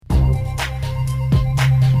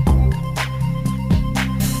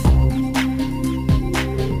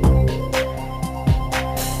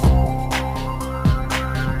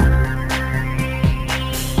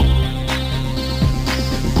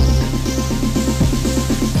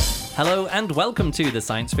Hello and welcome to the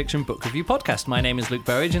Science Fiction Book Review Podcast. My name is Luke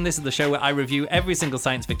Burridge and this is the show where I review every single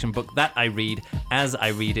science fiction book that I read as I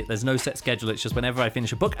read it. There's no set schedule, it's just whenever I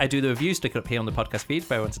finish a book, I do the review, stick it up here on the podcast feed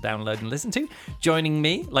for everyone to download and listen to. Joining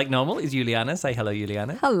me, like normal, is Juliane. Say hello,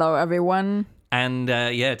 Juliane. Hello, everyone. And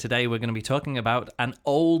today we're going to be talking about an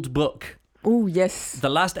old book. Oh, yes. The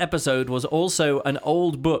last episode was also an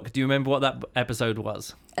old book. Do you remember what that episode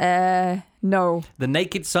was? No. The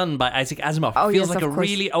Naked Sun by Isaac Asimov. Oh, Feels yes, like of a course.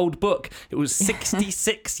 really old book. It was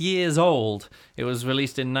 66 years old. It was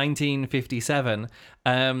released in 1957.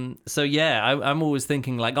 I'm always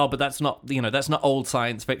thinking like, oh, but that's not old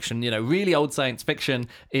science fiction. Really old science fiction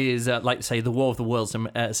is like, say, The War of the Worlds,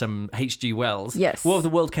 some H.G. Wells. Yes. War of the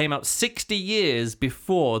World came out 60 years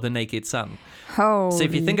before The Naked Sun. Holy. So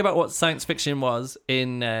if you think about what science fiction was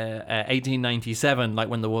in 1897, like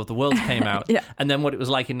when The War of the Worlds came out, Yeah. and then what it was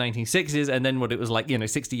like in 1960s, and then what it was like,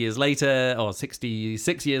 60 years later, or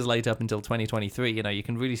 66 years later up until 2023, you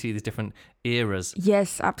can really see these different eras.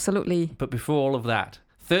 Yes, absolutely. But before all of that,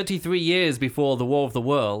 33 years before The War of the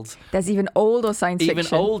Worlds. There's even older science fiction.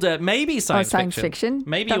 Even older, maybe science fiction.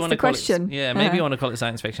 Maybe That's you want the to call question. it. Yeah, maybe you want to call it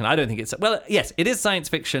science fiction. I don't think it's. Well, yes, it is science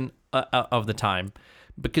fiction of the time.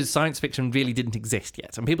 Because science fiction really didn't exist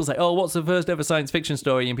yet. And people say, oh, what's the first ever science fiction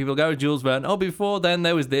story? And people go, Jules Verne. Oh, before then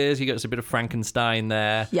there was this. You got a bit of Frankenstein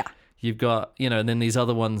there. Yeah. You've got, and then these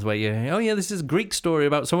other ones where this is a Greek story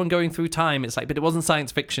about someone going through time. It's like, but it wasn't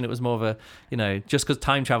science fiction. It was more of a, just because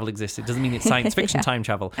time travel existed doesn't mean it's science fiction time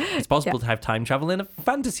travel. It's possible to have time travel in a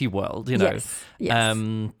fantasy world, Yes.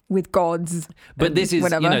 With gods. But this is,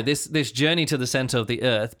 whatever. this Journey to the Center of the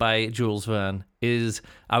Earth by Jules Verne is,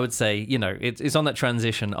 I would say, it's on that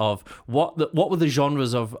transition of what were the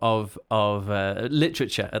genres of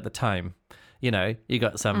literature at the time. You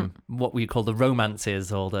got some what we call the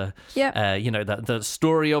romances, or the the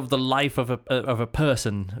story of the life of a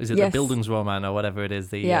person. Is it the Bildungsroman or whatever it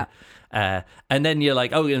is? And then you're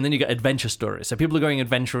like, and then you got adventure stories. So people are going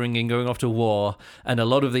adventuring and going off to war, and a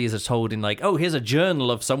lot of these are told in like, here's a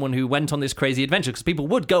journal of someone who went on this crazy adventure, because people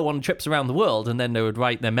would go on trips around the world, and then they would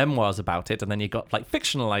write their memoirs about it, and then you got like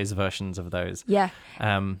fictionalized versions of those. Yeah.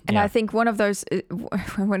 I think one of those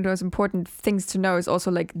important things to know is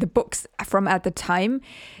also like the books from at the time.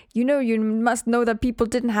 You must know that people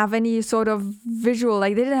didn't have any sort of visual,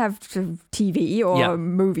 like they didn't have TV or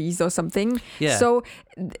movies or something. Yeah. So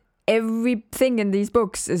everything in these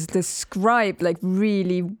books is described like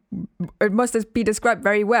really, it must be described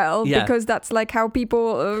very well, because that's like how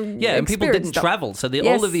people and people didn't travel, so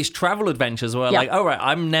all of these travel adventures were like, all right,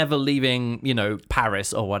 I'm never leaving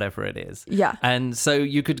Paris or whatever it is. And so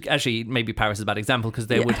you could actually, maybe Paris is a bad example, because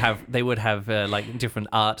they would have like different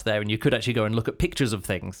art there, and you could actually go and look at pictures of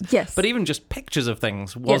things. But even just pictures of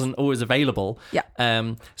things wasn't always available.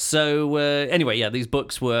 These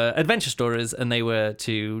books were adventure stories, and they were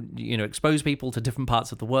to expose people to different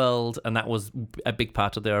parts of the world, and that was a big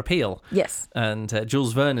part of their appeal. And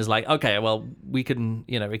Jules Verne is like, okay, well, we can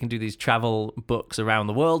do these travel books around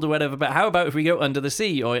the world or whatever, but how about if we go under the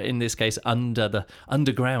sea, or in this case under the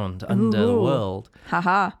underground, under the world.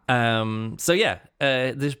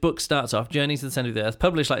 This book starts off, Journey to the Center of the Earth,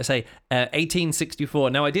 published, like I say, 1864.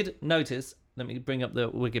 Now I did notice, let me bring up the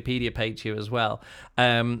Wikipedia page here as well.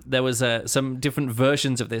 There was some different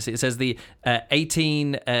versions of this. It says the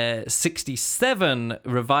 1867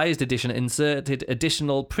 revised edition inserted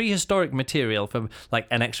additional prehistoric material from like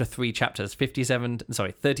an extra 3 chapters, 37 to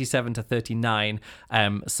 39.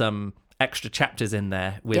 Some extra chapters in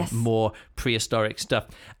there with more prehistoric stuff.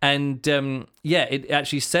 And it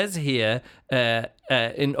actually says here, this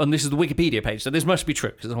is the Wikipedia page, so this must be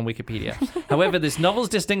true because it's on Wikipedia. However, this novel's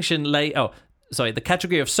distinction the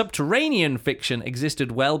category of subterranean fiction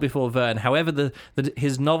existed well before Verne. However,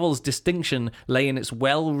 his novel's distinction lay in its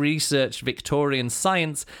well-researched Victorian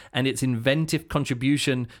science and its inventive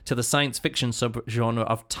contribution to the science fiction subgenre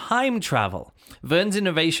of time travel. Verne's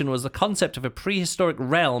innovation was the concept of a prehistoric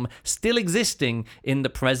realm still existing in the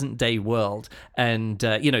present-day world. And,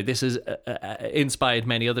 this has inspired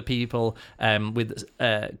many other people with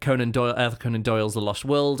Arthur Conan Doyle's The Lost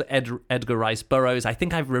World, Edgar Rice Burroughs. I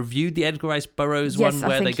think I've reviewed the Edgar Rice Burroughs one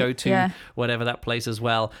where they go to whatever that place as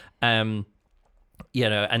well. And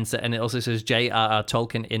it also says J.R.R.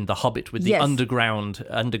 Tolkien in The Hobbit with the underground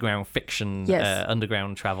fiction,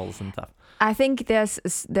 underground travels and stuff. I think there's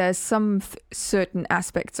some certain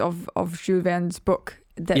aspects of Jules Verne's book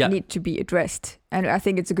that need to be addressed, and I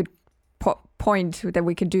think it's a good point that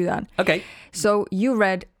we can do that. Okay. So you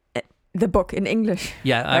read the book in English.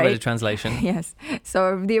 Yeah, I read a translation. Yes.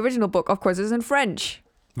 So the original book, of course, is in French,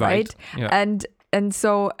 right? Yeah. And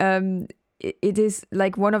so it is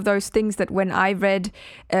like one of those things that when I read,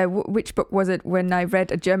 which book was it? When I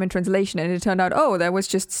read a German translation and it turned out, there was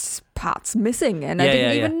just parts missing and I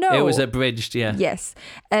didn't even know. It was abridged, yeah. Yes.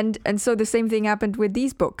 And so the same thing happened with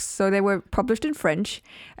these books. So they were published in French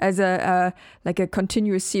as a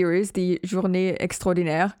continuous series, the Journée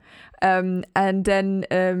Extraordinaire. And then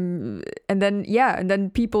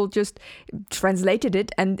people just translated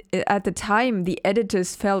it. And at the time, the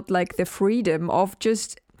editors felt like the freedom of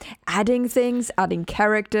just adding things, adding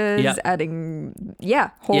characters, adding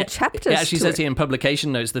whole chapters. It actually says here in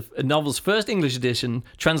publication notes, the novel's first English edition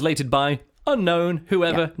translated by unknown,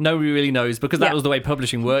 whoever, nobody really knows, because that was the way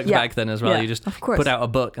publishing worked back then as well. You just put out a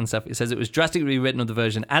book and stuff. It says it was drastically rewritten of the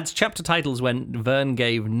version, adds chapter titles when Verne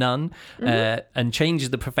gave none, and changes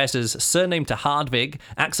the professor's surname to Hardwig,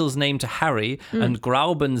 Axel's name to Harry, and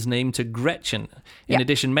Grauben's name to Gretchen. In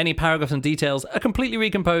addition, many paragraphs and details are completely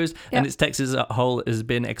recomposed, and its text as a whole has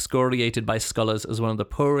been excoriated by scholars as one of the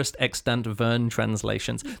poorest extant Verne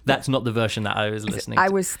translations. That's not the version that I was listening to. I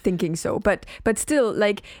was thinking so, but still,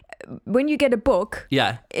 like, when you get a book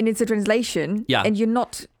and it's a translation and you're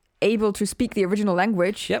not able to speak the original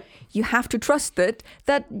language, you have to trust that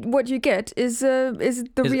what you get is the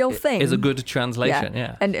real thing. Is a good translation,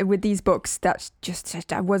 And with these books, that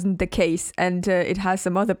wasn't the case. And it has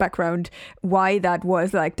some other background why that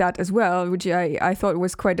was like that as well, which I thought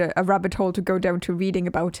was quite a rabbit hole to go down to reading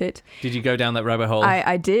about it. Did you go down that rabbit hole?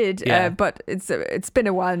 I did, but it's been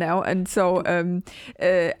a while now. And so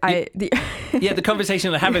the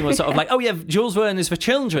conversation we're having was sort of like, Jules Verne is for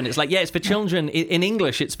children. It's like, it's for children. In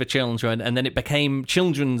English, it's for children, and then it became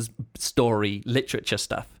children's story literature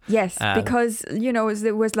stuff. Yes, because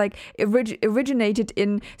it was like originated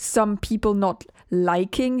in some people not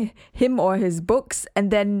liking him or his books,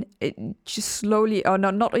 and then it just slowly, or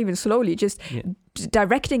not even slowly, just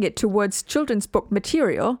directing it towards children's book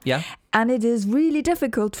material. Yeah. And it is really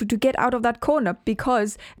difficult to get out of that corner,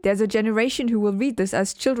 because there's a generation who will read this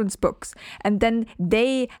as children's books. And then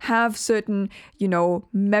they have certain,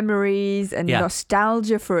 memories and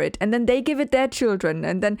nostalgia for it. And then they give it their children.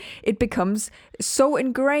 And then it becomes so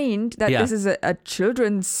ingrained that this is a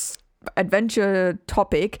children's adventure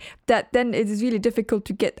topic, that then it is really difficult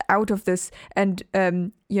to get out of this and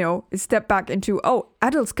step back into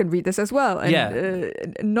adults can read this as well, and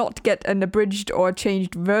not get an abridged or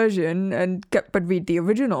changed version but read the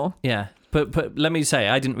original. But let me say,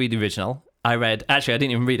 I didn't read the original. I didn't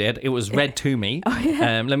even read it. It was read to me.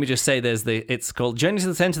 Let me just say, it's called Journey to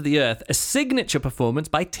the Centre of the Earth, a signature performance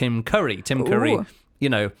by Tim Curry. Tim Curry,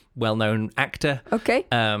 well-known actor. Okay.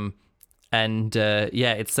 And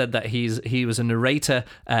it said that he was a narrator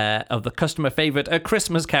of the customer favourite A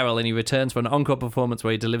Christmas Carol, and he returns for an encore performance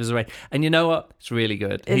where he delivers a rate. And you know what? It's really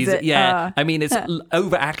good. I mean, it's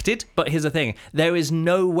overacted, but here's the thing. There is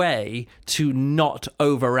no way to not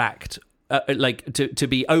overact. To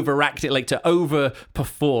be overacted, like to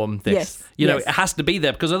overperform this. It has to be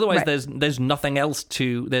there, because otherwise there's nothing else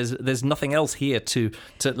there's nothing else here to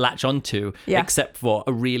latch onto except for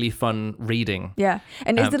a really fun reading. Yeah.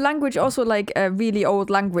 And is the language also like a really old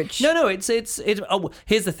language? No, it's here's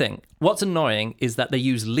the thing. What's annoying is that they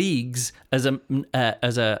use leagues as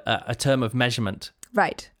a term of measurement.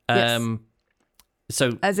 Right.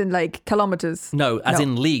 So, as in like kilometers? No, as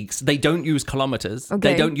in leagues. They don't use kilometers.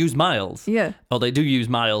 Okay. They don't use miles. Yeah. Or they do use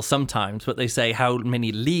miles sometimes, but they say, how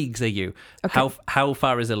many leagues are you? Okay. How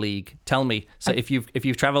far is a league? Tell me. So if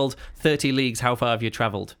you've traveled 30 leagues, how far have you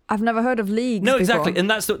traveled? I've never heard of leagues. No, before. Exactly. And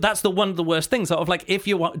that's the one of the worst things. Sort of like, if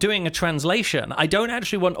you're doing a translation, I don't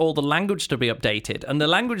actually want all the language to be updated. And the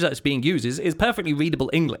language that's being used is perfectly readable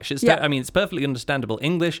English. It's perfectly understandable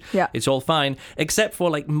English. Yeah. It's all fine, except for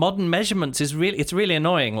like modern measurements it's really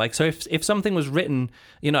annoying. Like, so if something was written,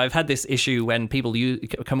 I've had this issue when people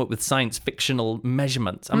come up with science fictional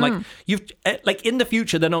measurements. I'm like, in the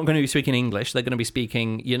future, they're not going to be speaking English. They're going to be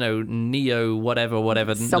speaking, neo whatever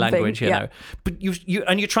language, But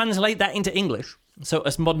you translate that into English, so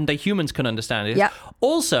us modern day humans can understand it. Yeah.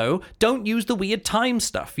 Also, don't use the weird time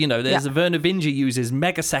stuff. There's Werner Vinge uses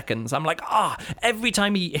megaseconds. I'm like, every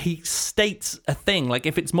time he states a thing, like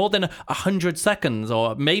if it's more than 100 seconds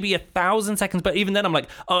or maybe 1,000 seconds, but even then I'm like,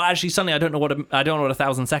 actually suddenly I don't know what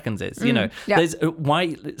 1,000 seconds is. There's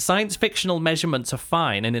why science fictional measurements are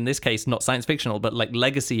fine, and in this case not science fictional but like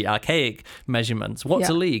legacy archaic measurements. What's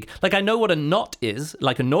a league? Like, I know what a knot is,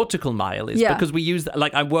 like a nautical mile is, because we use that.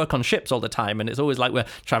 Like, I work on ships all the time, and it's always like we're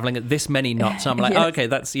traveling at this many knots. And I'm like, okay,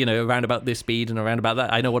 that's around about this speed and around about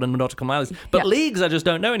that. I know what a nautical mile is, but leagues I just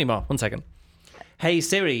don't know anymore. 1 second. Hey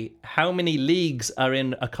Siri, how many leagues are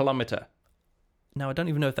in a kilometer? Now, I don't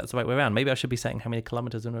even know if that's the right way around. Maybe I should be saying how many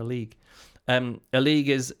kilometers in a league. A league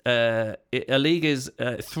is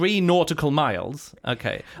 3 nautical miles.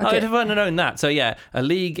 Okay. I would have known that. So yeah, a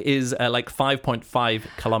league is like 5.5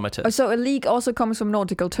 kilometers. Oh, so a league also comes from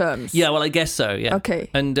nautical terms. Yeah, well, I guess so. Yeah. Okay.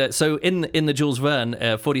 And so in the Jules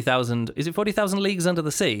Verne, 40,000. Is it 40,000 leagues under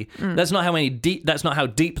the sea? That's not how many deep. That's not how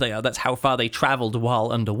deep they are. That's how far they travelled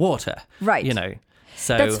while underwater. Right. You know.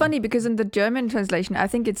 So that's funny because in the German translation, I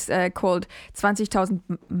think it's called 20,000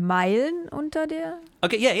 Meilen unter der.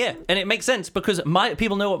 Okay, yeah, and it makes sense because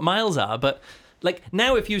people know what miles are, but like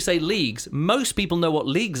now if you say leagues, most people know what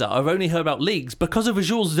leagues are. I've only heard about leagues because of a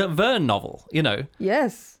Jules Verne novel, you know.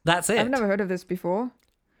 Yes. That's it. I've never heard of this before.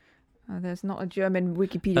 There's not a German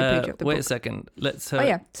Wikipedia page of the book. Wait a second. Let's...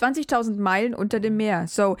 20,000 Meilen unter dem Meer.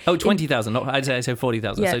 So 20,000. I'd say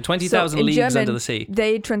 40,000. Yeah, so 20,000 leagues German, under the sea.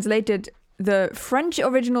 They translated the French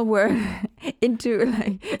original word into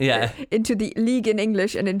the league in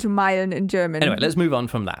English and into Meilen in German. Anyway, let's move on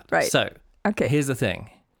from that. Right. So, here's the thing.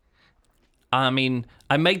 I mean,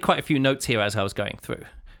 I made quite a few notes here as I was going through.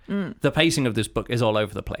 The pacing of this book is all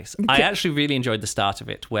over the place. I actually really enjoyed the start of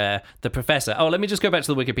it where the professor... Oh, let me just go back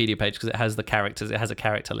to the Wikipedia page because it has the characters. It has a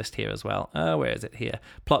character list here as well. Where is it? Here.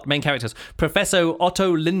 Plot, main characters. Professor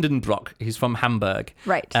Otto Lindenbrock. He's from Hamburg.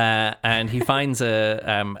 Right. And he finds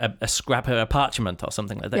a scrap of a parchment or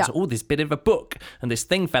something like that. Yeah. So, this bit of a book. And this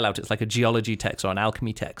thing fell out. It's like a geology text or an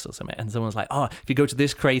alchemy text or something. And someone's like, if you go to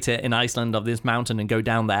this crater in Iceland of this mountain and go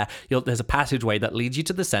down there, there's a passageway that leads you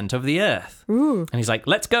to the center of the earth. Ooh. And he's like,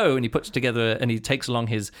 let's go. And he puts together and he takes along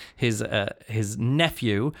his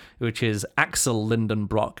nephew, which is Axel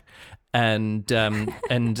Lindenbrock, and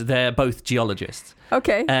they're both geologists.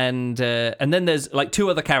 Okay. And then there's like 2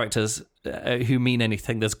 other characters who mean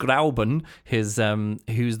anything. There's Grauben, who's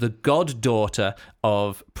the goddaughter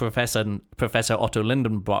of Professor Otto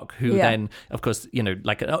Lindenbrock, who then, of course,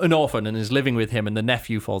 like an orphan and is living with him, and the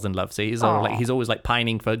nephew falls in love. So he's always like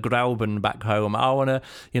pining for Grauben back home. I want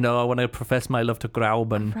to profess my love to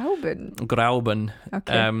Grauben. Grauben.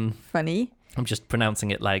 Okay. Funny. I'm just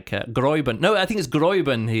pronouncing it like Gräuben. No, I think it's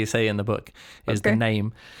Gräuben, he say in the book, is the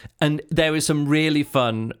name. And there is some really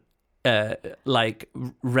fun like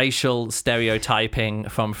racial stereotyping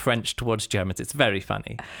from French towards Germans. It's very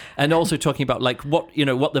funny. And also talking about like what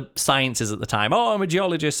the science is at the time. I'm a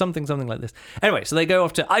geologist, something like this. Anyway, so they go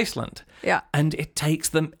off to Iceland. Yeah. And it takes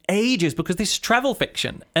them ages because this is travel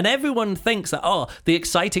fiction. And everyone thinks that, the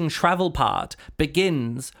exciting travel part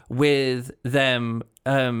begins with them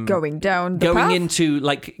going down the path? Into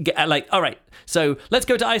like all right, so let's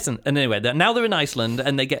go to Iceland. And anyway, now they're in Iceland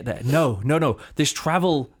and they get there. No, this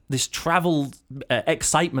travel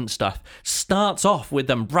excitement stuff starts off with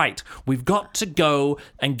them, right, we've got to go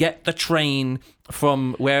and get the train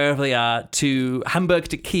from wherever they are to Hamburg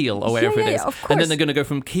to Kiel or wherever it is. Of course. And then they're going to go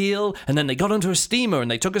from Kiel, and then they got onto a steamer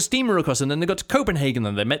and they took a steamer across, and then they got to Copenhagen,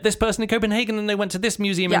 and they met this person in Copenhagen, and they went to this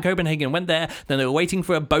museum in Copenhagen and went there. Then they were waiting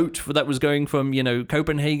for a boat that was going from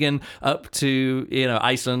Copenhagen up to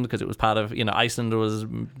Iceland, because it was part of Iceland was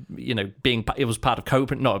it was part of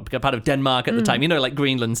part of Denmark at the time, like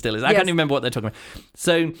Greenland still is. I can't even remember what they're talking about.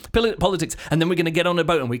 So politics, and then we're going to get on a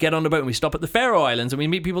boat, and we get on a boat and we stop at the Faroe Islands and we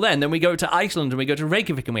meet people there, and then we go to Iceland and we go to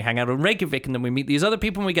Reykjavik and we hang out in Reykjavik, and then we meet these other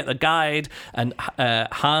people and we get the guide, and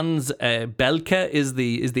Hans Belke is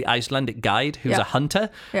the Icelandic guide who's a hunter,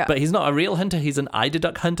 but he's not a real hunter, he's an eider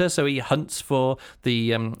duck hunter, so he hunts for the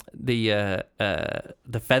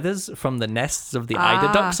feathers from the nests of the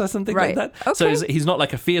eider ducks or something like that. Okay. So he's not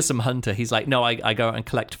like a fearsome hunter, he's like, no, I go out and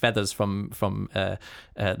collect feathers from that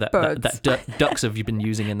ducks have you been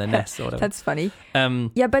using in their nests or whatever. That's funny.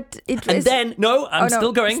 But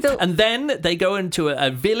still going. And then they go into a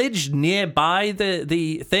village nearby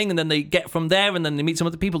the thing, and then they get from there, and then they meet some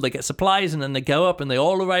other people, they get supplies, and then they go up and they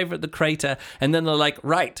all arrive at the crater, and then they're like,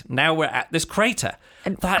 right, now we're at this crater.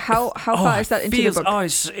 And how far is that into the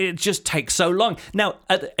book? It just takes so long. Now,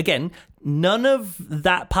 again, none of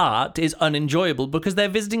that part is unenjoyable because they're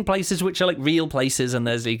visiting places which are like real places, and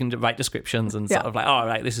you can write descriptions and sort of like, all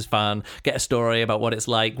right, this is fun. Get a story about what it's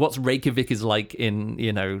like, what's Reykjavik is like in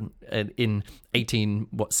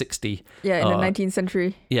 60. Yeah, in the 19th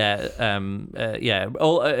century. Yeah,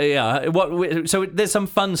 So there's some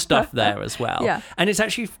fun stuff there as well. Yeah. And it's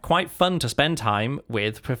actually quite fun to spend time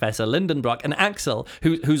with Professor Lindenbrock and Axel,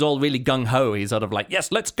 who's all really gung-ho. He's sort of like, yes,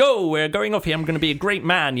 let's go. We're going off here. I'm going to be a great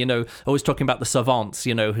man, always talking about the savants,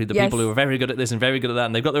 who the people who are very good at this and very good at that,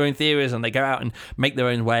 and they've got their own theories and they go out and make their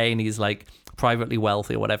own way, and he's like privately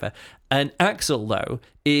wealthy or whatever. And Axel, though,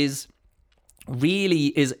 is really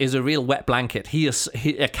is a real wet blanket. He is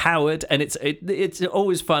a coward, and it's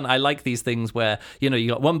always fun. I like these things where, you know, you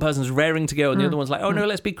got one person's raring to go and the other one's like, oh no,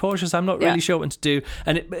 let's be cautious, I'm not really sure what to do.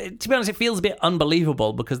 And to be honest, it feels a bit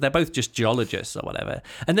unbelievable because they're both just geologists or whatever.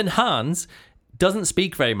 And then Hans doesn't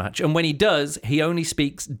speak very much, and when he does, he only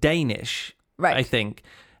speaks Danish, right, I think.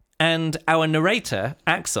 And our narrator,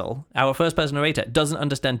 Axel, our first-person narrator, doesn't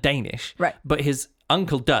understand Danish, right, but his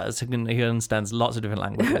uncle does. He understands lots of different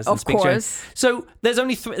languages. Of course. So there's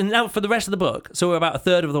only and now for the rest of the book, so we're about a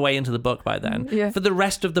third of the way into the book by then. Yeah. For the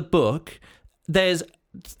rest of the book, there's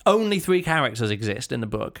only 3 characters exist in the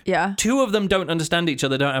book. Yeah. 2 of them don't understand each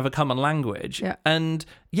other, don't have a common language. Yeah. And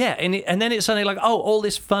then it's suddenly like, oh, all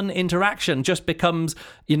this fun interaction just becomes,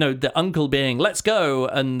 you know, the uncle being, let's go,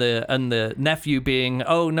 and the nephew being,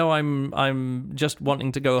 oh no, I'm just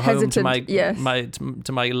wanting to go home to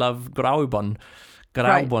my love Graubon.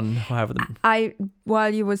 Right. However.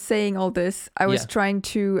 While you were saying all this, I was trying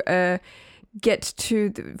to get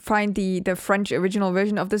to find the French original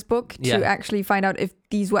version of this book to actually find out if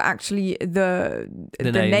these were actually the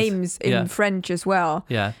names in French as well.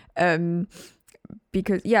 Yeah.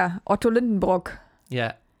 Because Otto Lindenbrock.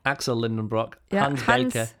 Yeah, Axel Lindenbrock. Yeah. Hans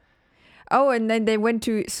Baker. Oh, and then they went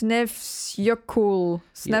to Snefjokul.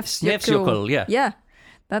 Snefjokul, yeah. Yeah,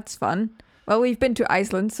 that's fun. Well, we've been to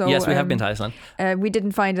Iceland, so yes, we have been to Iceland. We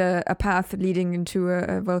didn't find a path leading into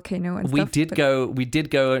a volcano and stuff. We did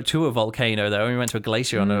go to a volcano though. We went to a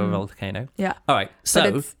glacier on a volcano. Yeah. All right.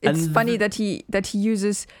 So but it's funny that he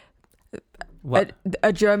uses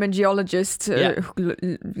a German geologist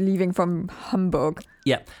leaving from Hamburg.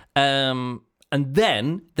 Yeah. And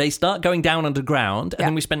then they start going down underground, and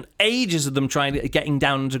then we spend ages of them getting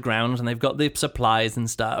down underground, and they've got the supplies and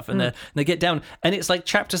stuff, and they get down, and it's like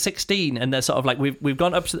chapter 16, and they're sort of like, we've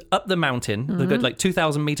gone up the mountain, they've got like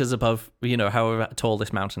 2,000 meters above, you know, however tall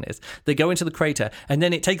this mountain is. They go into the crater, and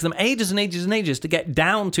then it takes them ages and ages and ages to get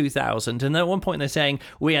down 2,000, and then at one point they're saying,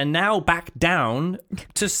 we are now back down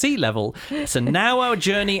to sea level, so now our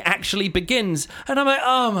journey actually begins. And I'm like,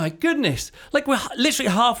 oh my goodness, like we're literally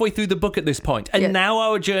halfway through the book at this point. And now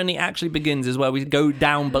our journey actually begins, is where we go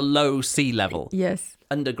down below sea level. Yes.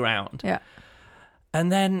 Underground. Yeah.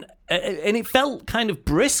 And then, and it felt kind of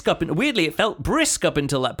brisk weirdly, it felt brisk up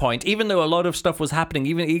until that point, even though a lot of stuff was happening.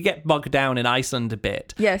 Even you get bogged down in Iceland a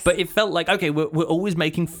bit. Yes. But it felt like, okay, we're always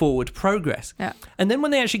making forward progress. Yeah. And then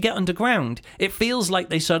when they actually get underground, it feels like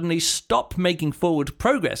they suddenly stop making forward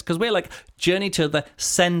progress, because we're like, journey to the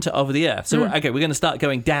center of the earth. So, okay, we're going to start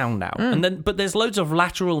going down now. And then, but there's loads of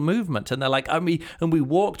lateral movement, and they're like, and we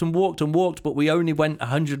walked and walked and walked, but we only went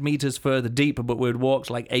 100 meters further deeper, but we'd walked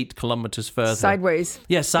like 8 kilometers further. Sideways.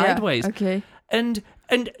 Yeah, sideways. Yeah, okay. And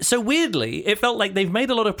so weirdly, it felt like they've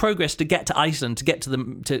made a lot of progress to get to Iceland, to get to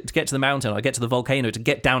the mountain, or get to the volcano, to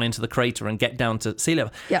get down into the crater and get down to sea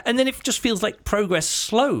level. Yeah. And then it just feels like progress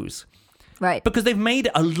slows. Right. Because they've made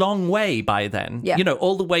it a long way by then. Yeah. You know,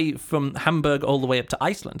 all the way from Hamburg all the way up to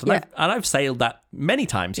Iceland. And I've sailed that many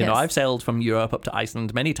times. You know, I've sailed from Europe up to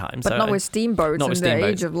Iceland many times. But not with steamboats in the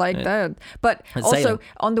age of like that. But and also sailing.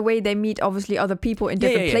 On the way they meet obviously other people in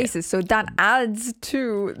different places. So that adds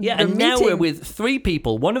to the and meeting. Now we're with 3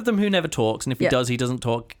 people. One of them who never talks. And if he does, he doesn't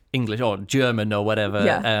talk English or German or whatever.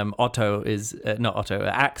 Yeah. Axel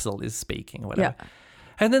is speaking or whatever. Yeah.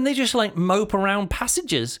 And then they just like mope around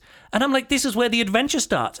passages. And I'm like, this is where the adventure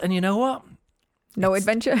starts. And you know what? No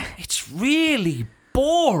adventure? It's really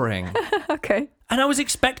boring. Okay. And I was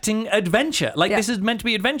expecting adventure. Like, this is meant to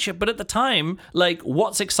be adventure. But at the time, like,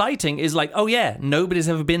 what's exciting is like, oh yeah, nobody's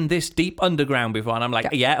ever been this deep underground before. And I'm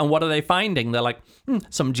like, and what are they finding? They're like,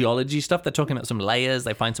 some geology stuff. They're talking about some layers.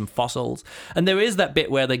 They find some fossils. And there is that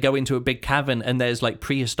bit where they go into a big cavern and there's like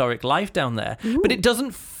prehistoric life down there. Ooh. But it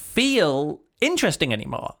doesn't feel interesting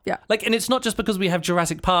anymore. Yeah. Like, and it's not just because we have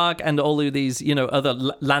Jurassic Park and all of these, you know, other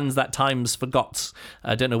lands that times forgot.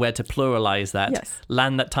 I don't know where to pluralize that. Yes.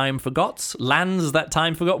 Land that time forgot. Lands that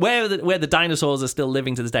time forgot. Where the dinosaurs are still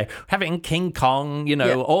living to this day. Having King Kong, you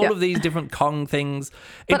know, all of these different Kong things.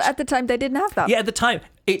 But at the time they didn't have that. Yeah, at the time.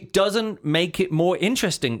 It doesn't make it more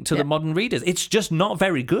interesting to the modern readers. It's just not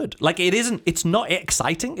very good. Like, it's not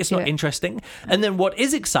exciting. It's not interesting. And then what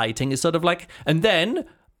is exciting is sort of like, and then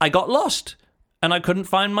I got lost. And I couldn't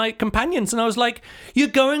find my companions. And I was like, you're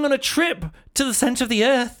going on a trip to the center of the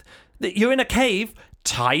earth. You're in a cave.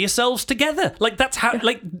 Tie yourselves together. Like, that's how,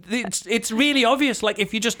 like, it's really obvious. Like,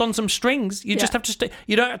 if you're just on some strings, you just have to stay.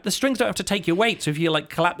 The strings don't have to take your weight. So if you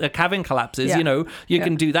like a cavern collapses, you know, you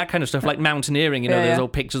can do that kind of stuff, like mountaineering. You know, there's all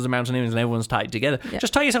pictures of mountaineering and everyone's tied together. Yeah.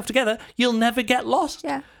 Just tie yourself together. You'll never get lost.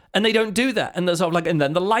 Yeah. And they don't do that. And they're sort of like, and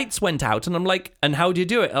then the lights went out. And I'm like, and how do you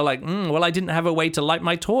do it? I'm like, well, I didn't have a way to light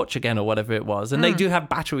my torch again or whatever it was. And they do have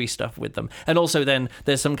battery stuff with them. And also then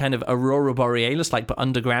there's some kind of aurora borealis, like, but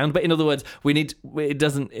underground. But in other words,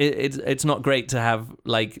 it's not great to have,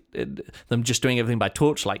 like, them just doing everything by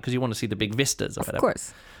torchlight because you want to see the big vistas or whatever. Of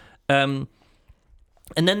course. And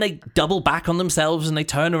then they double back on themselves and they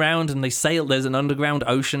turn around and they sail. There's an underground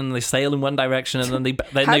ocean and they sail in one direction and then they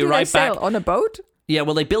How do arrive they sail? back On a boat? Yeah,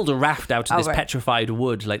 well, they build a raft out of this petrified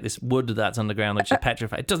wood, like this wood that's underground, which is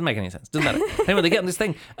petrified. It doesn't make any sense, doesn't matter. Anyway, they get on this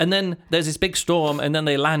thing, and then there's this big storm, and then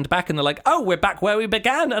they land back, and they're like, oh, we're back where we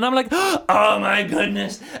began. And I'm like, oh, my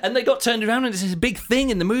goodness. And they got turned around, and it's this big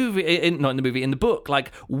thing in the movie, not in the movie, in the book,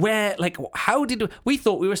 like, how did, we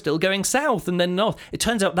thought we were still going south and then north. It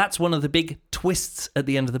turns out that's one of the big twists at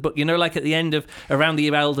the end of the book. You know, like at the end of Around the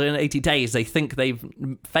 80 Days, they think they've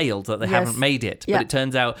failed, that they haven't made it. But it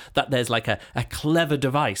turns out that there's like a clever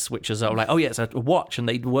device, which is like, oh yeah, it's a watch, and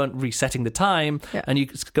they weren't resetting the time, and you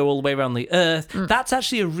go all the way around the earth. That's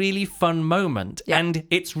actually a really fun moment, and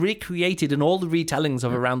it's recreated in all the retellings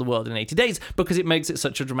of Around the World in 80 Days because it makes it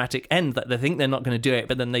such a dramatic end that they think they're not going to do it,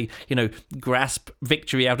 but then they, grasp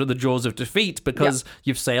victory out of the jaws of defeat because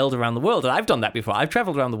you've sailed around the world. And I've done that before. I've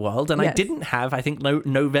traveled around the world, and I didn't have, I think,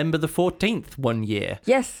 November the 14th one year.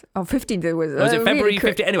 Yes, 15th it was. Was it February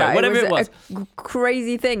 15th? Anyway, whatever it was. A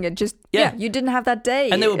crazy thing. It just, you didn't have that day.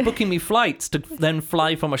 And they were booking me flights to then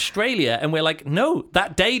fly from Australia, and we're like, no,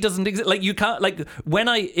 that day doesn't exist. Like, you can't, like,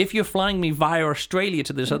 if you're flying me via Australia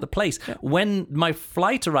to this other place, when my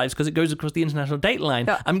flight arrives, because it goes across the international date line,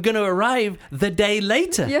 I'm going to arrive the day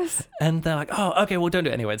later. Yes. And they're like, oh, okay, well, don't do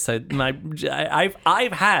it anyway. So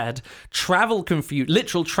I've had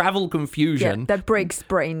literal travel confusion. That breaks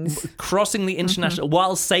brains. Crossing the international,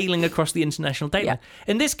 while sailing across the international date line.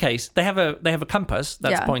 In this case, they have a compass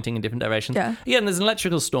that's pointing in different directions. Yeah, and there's an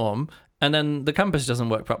electrical storm, and then the compass doesn't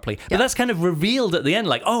work properly. But that's kind of revealed at the end,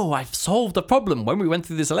 like, oh, I've solved the problem when we went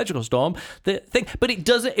through this electrical storm. The thing, but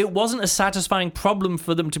it wasn't a satisfying problem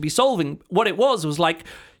for them to be solving. What it was like,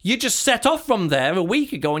 you just set off from there a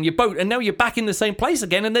week ago on your boat, and now you're back in the same place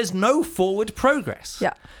again, and there's no forward progress.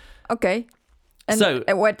 Yeah. Okay. And so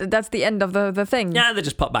that's the end of the thing. Yeah, they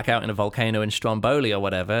just pop back out in a volcano in Stromboli or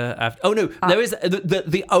whatever. There is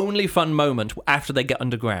the only fun moment after they get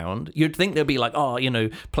underground. You'd think there'd be like,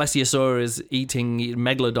 plesiosaurs eating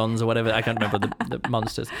megalodons or whatever. I can't remember the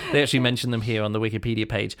monsters. They actually mention them here on the Wikipedia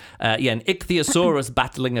page. An ichthyosaurus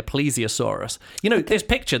battling a plesiosaurus.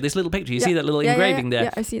 This little picture. You see that little engraving there?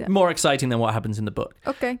 Yeah, I see that. More exciting than what happens in the book.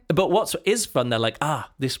 Okay. But what is fun, they're like,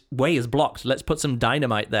 this way is blocked. Let's put some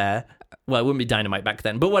dynamite there. Well, it wouldn't be dynamite back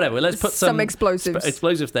then, but whatever. Let's put some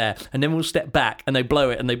explosives there, and then we'll step back, and they blow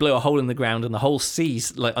it, and they blow a hole in the ground, and the whole sea,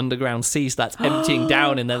 like underground sea, starts emptying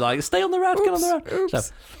down, and they're like, "Stay on the raft, get on the raft."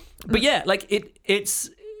 So, but yeah, like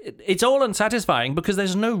it's all unsatisfying because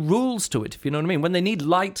there's no rules to it. If you know what I mean. When they need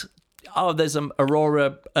light. There's some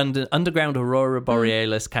underground aurora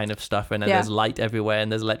borealis kind of stuff, and there's light everywhere,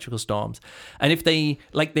 and there's electrical storms. And if they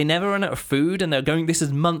never run out of food, and they're going, this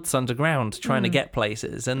is months underground trying to get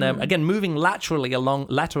places, and they're again moving laterally a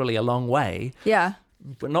long way. Yeah.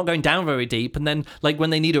 But not going down very deep, and then like when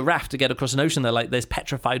they need a raft to get across an ocean, they're like, there's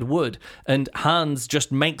petrified wood, and Hans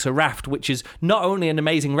just makes a raft, which is not only an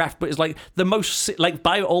amazing raft, but it's like the most, like,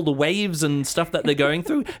 by all the waves and stuff that they're going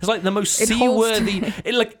through, it's like the most seaworthy.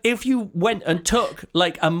 Like if you went and took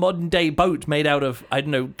like a modern day boat made out of, I don't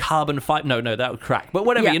know, carbon fiber, no, that would crack, but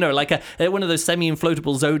whatever, like one of those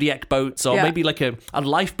semi-inflatable Zodiac boats, or maybe like a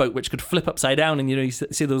lifeboat which could flip upside down, and you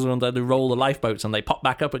see those ones that they roll the lifeboats and they pop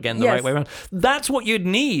back up again the right way around. That's what you'd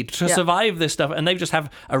need to survive this stuff, and they just have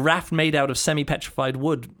a raft made out of semi-petrified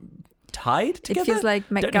wood tied together. It feels like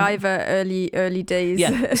MacGyver early days.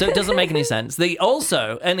 Yeah, so it doesn't make any sense. They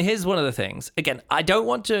also, and here's one of the things. Again, I don't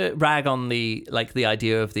want to rag on the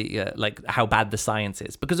idea of the how bad the science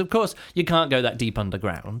is, because of course you can't go that deep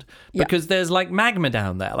underground because there's like magma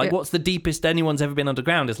down there. Like what's the deepest anyone's ever been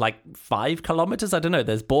underground is like 5 kilometers. I don't know.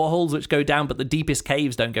 There's boreholes which go down, but the deepest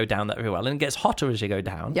caves don't go down that very well, and it gets hotter as you go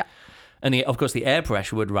down. Yeah. And of course, the air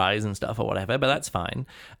pressure would rise and stuff or whatever, but that's fine.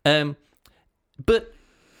 But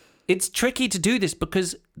it's tricky to do this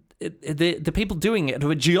because the people doing it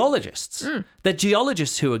are geologists. They're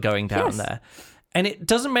geologists who are going down there. And it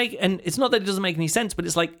doesn't make, and it's not that it doesn't make any sense, but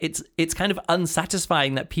it's like, it's kind of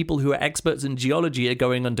unsatisfying that people who are experts in geology are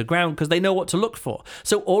going underground because they know what to look for.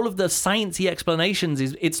 So all of the sciencey explanations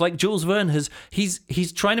it's like Jules Verne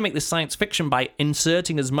he's trying to make this science fiction by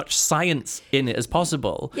inserting as much science in it as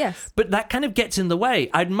possible. Yes. But that kind of gets in the way.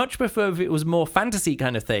 I'd much prefer if it was more fantasy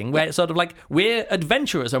kind of thing, where it's sort of like, we're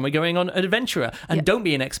adventurers and we're going on an adventure, and don't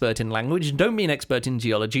be an expert in language, don't be an expert in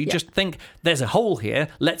geology, just think there's a hole here,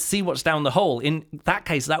 let's see what's down the hole. In that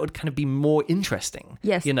case, that would kind of be more interesting.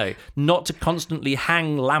 Yes. You know, not to constantly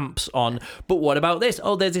hang lamps on, but what about this?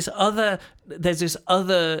 Oh, there's this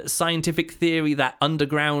other scientific theory that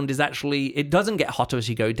underground is actually, it doesn't get hotter as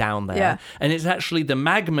you go down there. Yeah. And it's actually, the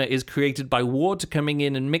magma is created by water coming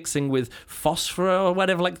in and mixing with phosphor or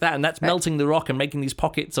whatever like that, and that's melting the rock and making these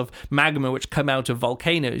pockets of magma which come out of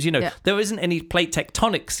volcanoes. You know, there isn't any plate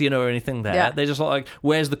tectonics, you know, or anything there. They're just like,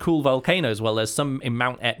 where's the cool volcanoes? Well, there's some in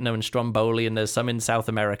Mount Etna and Stromboli, and there's some in South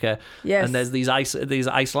America. Yes. And there's these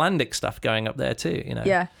Icelandic stuff going up there too, you know.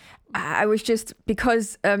 Yeah. I was just,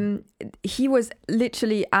 because he was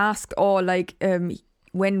literally asked, or like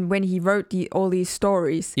when he wrote all these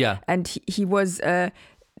stories, and he was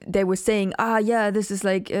they were saying, this is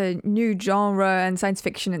like a new genre and science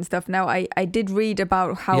fiction and stuff. Now I did read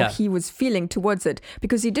about how he was feeling towards it,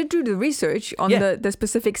 because he did do the research on the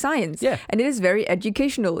specific science, and it is very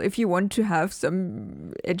educational if you want to have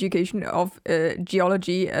some education of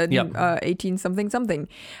geology and 18 something,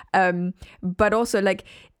 but also like,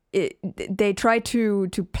 they tried to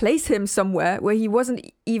place him somewhere where he wasn't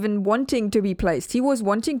even wanting to be placed. He was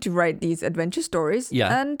wanting to write these adventure stories,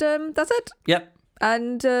 and that's it. Yep.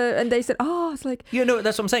 And they said, it's like, you know,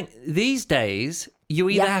 that's what I'm saying. These days, you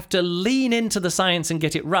either have to lean into the science and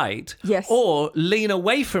get it right, or lean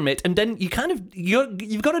away from it, and then you've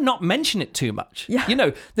got to not mention it too much. Yeah. You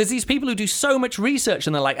know, there's these people who do so much research,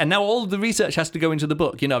 and they're like, and now all the research has to go into the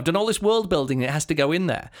book. You know, I've done all this world building, it has to go in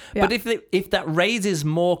there. Yeah. But if that raises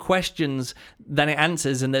more questions than it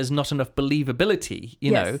answers, and there's not enough believability,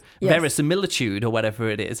 you know, verisimilitude or whatever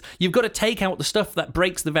it is, you've got to take out the stuff that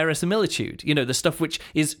breaks the verisimilitude. You know, the stuff which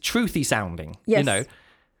is truthy sounding. Yes. You know.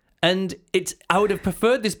 And I would have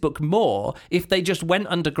preferred this book more if they just went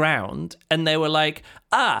underground and they were like,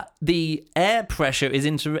 the air pressure is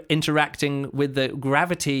interacting with the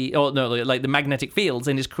gravity, or no, like the magnetic fields,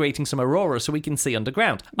 and is creating some aurora so we can see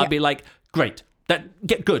underground. Yeah. I'd be like, great.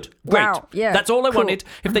 Get good. Great. Wow. Yeah. That's all I wanted.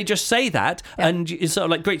 If they just say that, and it's sort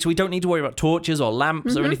of like, great, so we don't need to worry about torches or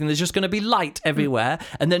lamps or anything. There's just going to be light everywhere,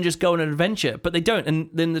 and then just go on an adventure. But they don't. And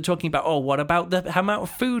then they're talking about, what about the amount of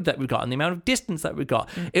food that we've got and the amount of distance that we've got?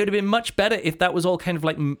 It would have been much better if that was all kind of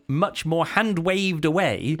like much more hand-waved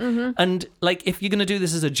away. And like, if you're going to do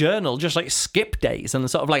this as a journal, just like skip days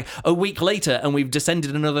and sort of like a week later, and we've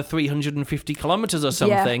descended another 350 kilometers or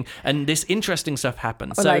something, and this interesting stuff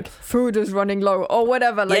happens. Or so like, food is running low. Or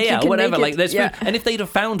whatever, like whatever. Like there's food, and if they'd have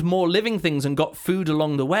found more living things and got food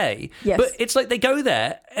along the way, but it's like they go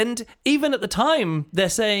there, and even at the time they're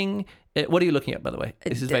saying, "What are you looking at?" By the way,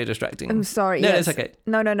 this is very distracting. I'm sorry. No, it's okay.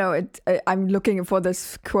 No. I'm looking for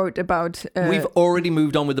this quote about. We've already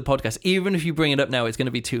moved on with the podcast. Even if you bring it up now, it's going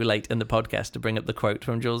to be too late in the podcast to bring up the quote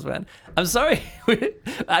from Jules Verne. I'm sorry.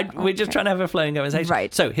 We're just trying to have a flowing conversation.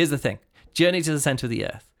 Right. So here's the thing: Journey to the Center of the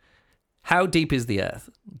Earth. How deep is the Earth?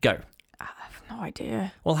 Go. No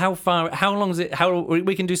idea. Well, how long is it?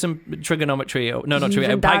 We can do some trigonometry. Not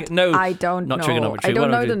trigonometry. I don't know. Trigonometry. I don't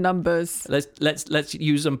know the numbers. Let's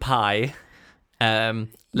use some pi. You're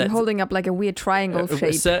holding up like a weird triangle shape.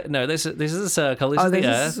 This is a circle. This is the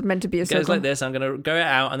Earth. Is meant to be a circle. It goes like this. I'm going to go it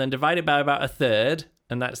out and then divide it by about a third,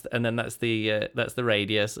 and that's the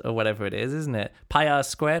radius or whatever it is, isn't it? Pi r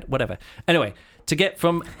squared, whatever. Anyway, to get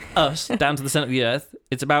from us down to the center of the Earth,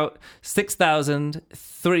 it's about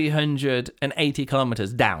 6,380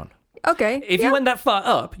 kilometers down. Okay. If you went that far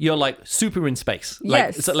up, you're like super in space.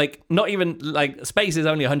 Yes. So like not even like space is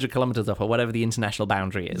only 100 kilometers up or whatever the international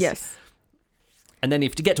boundary is. Yes. And then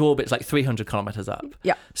if to get to orbit, it's like 300 kilometers up.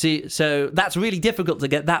 Yeah. See, so that's really difficult to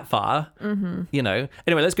get that far. You know.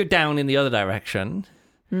 Anyway, let's go down in the other direction.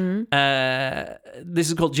 This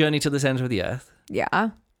is called Journey to the Center of the Earth. Yeah.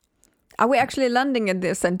 Are we actually landing in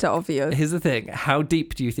the center of the Earth? Here's the thing. How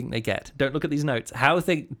deep do you think they get? Don't look at these notes. How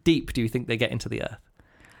deep do you think they get into the Earth?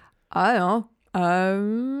 I don't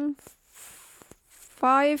know.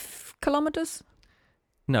 5 kilometers?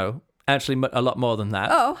 No. Actually, a lot more than that.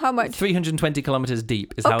 Oh, how much? 320 kilometers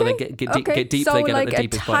deep is how they get deep. So they get like at the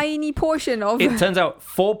deepest a tiny portion of. It turns out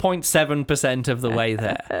 4.7% of the way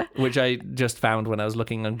there, which I just found when I was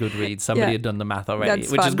looking on Goodreads. Somebody had done the math already,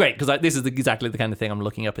 which is great because this is exactly the kind of thing I'm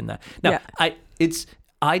looking up in there. Now,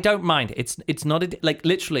 I don't mind. It's not like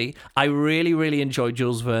literally. I really really enjoy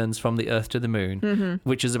Jules Verne's From the Earth to the Moon,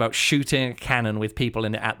 which is about shooting a cannon with people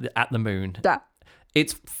in it at the moon. Yeah.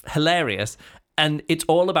 It's hilarious. And it's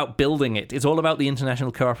all about building it. It's all about the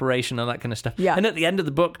international cooperation and that kind of stuff. Yeah. And at the end of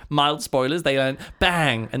the book, mild spoilers, they went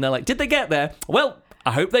bang, and they're like, "Did they get there? Well,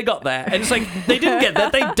 I hope they got there." And it's like, they didn't get there.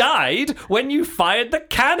 They died when you fired the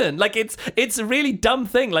cannon. Like it's a really dumb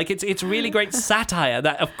thing. Like it's really great satire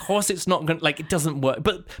that of course it's not going like it doesn't work.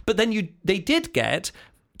 But then they did get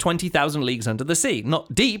 20,000 leagues under the sea.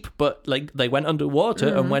 Not deep, but like they went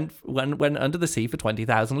underwater and went under the sea for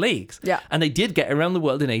 20,000 leagues. Yeah. And they did get around the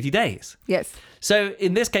world in 80 days. Yes. So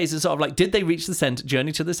in this case, it's sort of like, did they reach the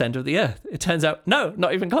journey to the center of the Earth? It turns out, no,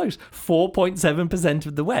 not even close. 4.7%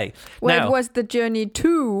 of the way. Well, now, it was the journey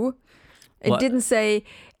to. It what? didn't say.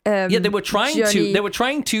 Yeah, they were trying to. They were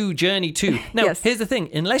trying to journey to. Now, Yes. here's the thing: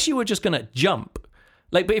 unless you were just going to jump,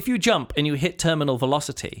 like, but if you jump and you hit terminal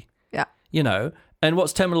velocity, Yeah. you know. And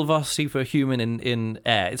what's terminal velocity for a human in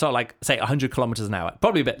air? It's not like, say, 100 kilometers an hour.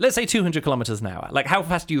 Probably a bit. Let's say 200 kilometers an hour. Like, how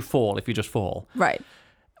fast do you fall if you just fall? Right.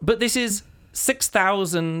 But this is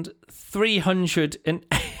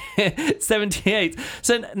 6,378.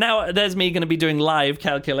 So now there's me going to be doing live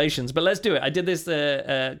calculations. But let's do it. I did this.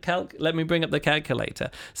 Let me bring up the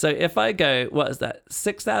calculator. So if I go, what is that?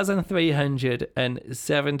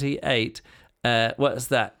 6,378. What is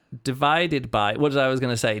that? Divided by, what was I was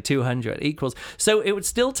going to say, 200 equals. So it would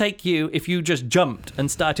still take you, if you just jumped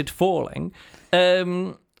and started falling,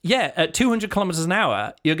 at 200 kilometers an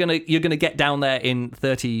hour, you're gonna get down there in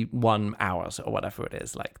 31 hours or whatever it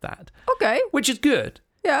is, like that. Okay. Which is good.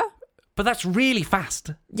 Yeah. But that's really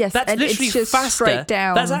fast. Yes, That's and literally it's just faster. straight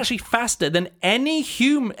down. That's actually faster than any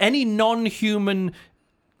non-human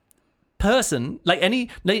person, like any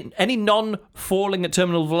non-falling at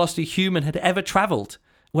terminal velocity human had ever traveled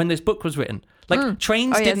when this book was written. Like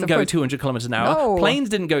trains didn't go 200 kilometers an hour. No. Planes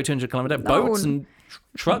didn't go 200 kilometers. Boats and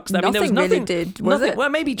trucks. I mean, there was Nothing nothing. really did, was it? Well,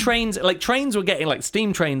 maybe trains. Like trains were getting, like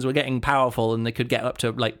steam trains were getting powerful, and they could get up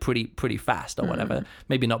to like pretty fast or whatever.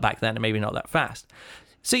 Maybe not back then, and maybe not that fast.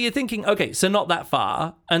 So you're thinking, okay, so not that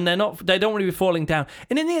far, and they don't want to be falling down.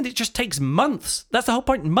 And in the end, it just takes months. That's the whole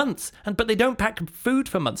point, months. But they don't pack food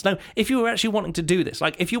for months. Now, if you were actually wanting to do this,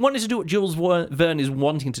 like if you wanted to do what Jules Verne is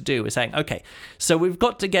wanting to do, is saying, okay, so we've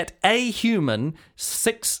got to get a human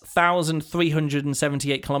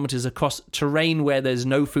 6,378 kilometers across terrain where there's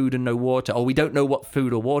no food and no water, or we don't know what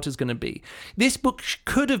food or water is going to be. This book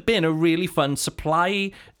could have been a really fun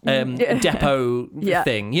supply depot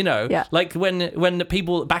thing, you know, like when the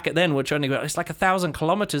people back at then were trying to go, it's like 1,000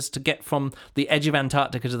 kilometers to get from the edge of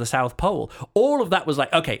Antarctica to the South Pole. All of that was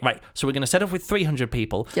like, okay, right, so we're going to set off with 300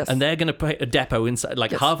 people, and they're going to put a depot inside,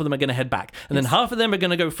 like half of them are going to head back, and then half of them are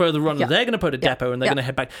going to go further on, and they're going to put a depot, and they're going to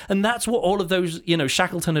head back. And that's what all of those, you know,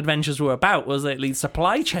 Shackleton adventures were about, was at least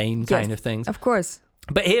supply chain kind of things. Of course.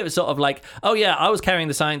 But here it's sort of like, oh yeah, I was carrying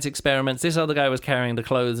the science experiments, this other guy was carrying the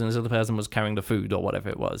clothes, and this other person was carrying the food or whatever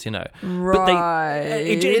it was, you know. Right. But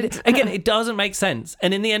again, it doesn't make sense.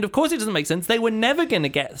 And in the end, of course it doesn't make sense. They were never going to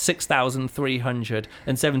get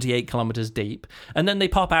 6,378 kilometers deep. And then they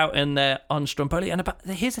pop out and they're on Stromboli. And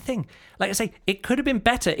here's the thing. Like I say, it could have been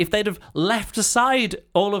better if they'd have left aside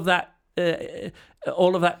all of that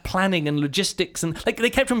planning and logistics, and like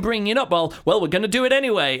they kept on bringing it up. Well, we're going to do it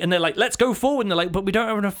anyway, and they're like, let's go forward. And they're like, but we don't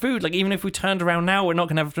have enough food. Like even if we turned around now, we're not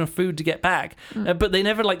going to have enough food to get back. But they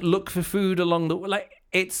never like look for food along the like.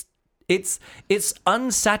 It's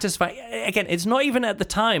unsatisfying. Again, it's not even at the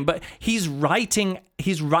time, but he's writing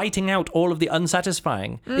out all of the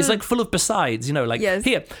unsatisfying. It's like full of besides, you know, like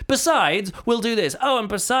here, besides, we'll do this. Oh, and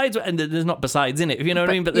besides, and there's not besides in it, if you know what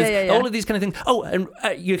I mean, but there's all of these kind of things. Oh, and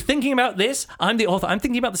you're thinking about this. I'm the author. I'm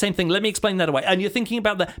thinking about the same thing. Let me explain that away. And you're thinking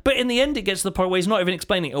about that. But in the end, it gets to the point where he's not even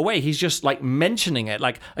explaining it away. He's just like mentioning it.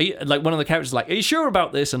 Like, like one of the characters is like, are you sure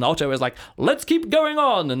about this? And Otto is like, let's keep going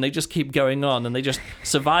on. And they just keep going on, and they just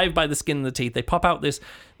survive by the skin of the teeth. They pop out this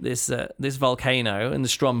volcano in the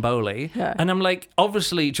Stromboli, and I'm like,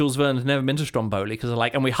 obviously Jules Verne had never been to Stromboli, because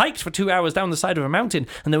like, and we hiked for 2 hours down the side of a mountain,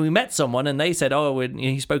 and then we met someone, and they said, oh,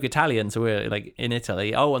 he spoke Italian, so we're like in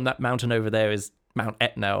Italy. Oh, and that mountain over there is Mount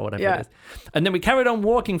Etna or whatever it is. And then we carried on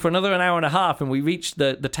walking for another an hour and a half, and we reached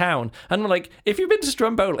the town, and we're like, if you've been to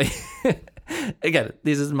Stromboli. Again,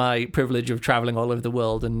 this is my privilege of traveling all over the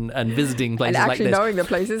world and visiting places and like this. actually knowing the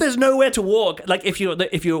places. There's nowhere to walk. Like if you're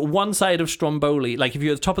one side of Stromboli, like if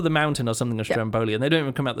you're at the top of the mountain or something of Stromboli, and they don't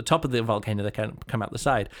even come out the top of the volcano, they come out the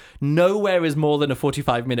side. Nowhere is more than a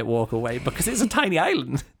 45-minute walk away, because it's a tiny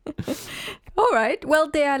island. All right. Well,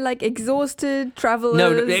 they are like exhausted travelers.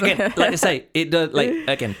 No, again, like I say, it does. Like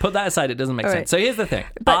again, put that aside. It doesn't make sense. So here's the thing.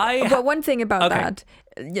 But one thing about that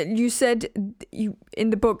you said in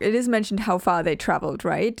the book it is mentioned how far they traveled,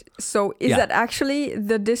 right? So is that actually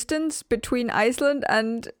the distance between Iceland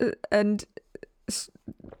and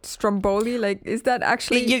Stromboli? Like, is that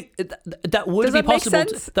actually that would be possible?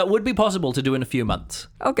 That would be possible to do in a few months.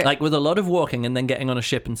 Okay, like with a lot of walking and then getting on a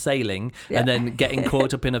ship and sailing, and then getting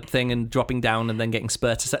caught up in a thing and dropping down and then getting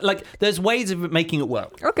spurred to like. There's ways of making it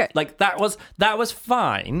work. Okay, like that was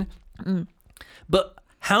fine, but.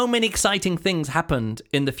 How many exciting things happened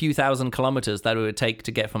in the few thousand kilometers that it would take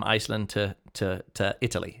to get from Iceland to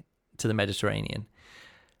Italy, to the Mediterranean?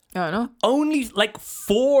 I don't know. Only like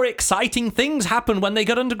 4 exciting things happened when they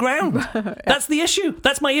got underground. That's the issue.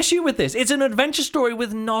 That's my issue with this. It's an adventure story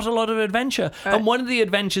with not a lot of adventure. And one of the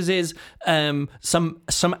adventures is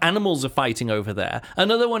some animals are fighting over there.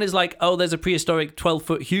 Another one is like, oh, there's a prehistoric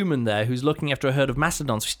 12-foot human there who's looking after a herd of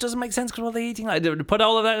mastodons, which doesn't make sense because what are they eating? Like, they put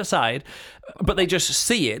all of that aside, but they just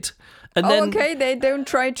see it. And then, they don't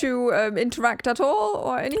try to interact at all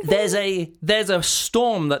or anything? There's a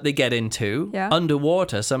storm that they get into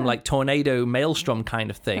underwater, some like tornado maelstrom kind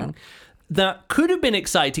of thing. That could have been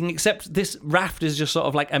exciting, except this raft is just sort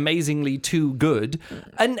of like amazingly too good.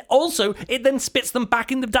 And also, it then spits them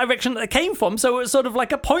back in the direction that they came from. So it's sort of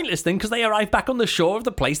like a pointless thing because they arrive back on the shore of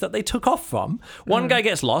the place that they took off from. One guy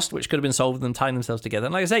gets lost, which could have been solved with them tying themselves together.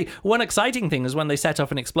 And like I say, one exciting thing is when they set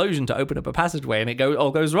off an explosion to open up a passageway and it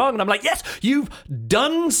all goes wrong. And I'm like, yes, you've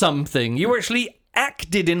done something. You actually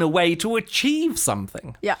acted in a way to achieve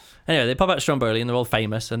something. Yeah. Anyway, they pop out Stromboli and they're all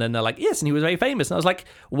famous, and then they're like, yes, and he was very famous. And I was like,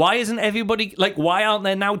 why isn't everybody, like, why aren't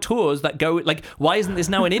there now tours that go, like, why isn't this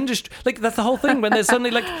now an industry? Like, that's the whole thing. When there's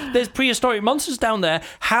suddenly, like, there's prehistoric monsters down there,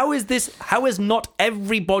 how is not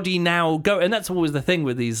everybody now go? And that's always the thing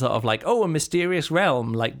with these sort of like, oh, a mysterious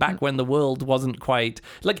realm, like back when the world wasn't quite,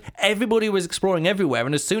 like, everybody was exploring everywhere.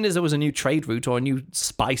 And as soon as there was a new trade route or a new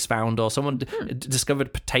spice found, or someone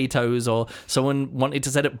discovered potatoes, or someone wanted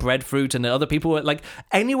to set up breadfruit, and other people were like,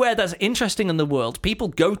 anywhere that's interesting in the world, people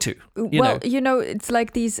go to. It's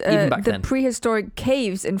like these the prehistoric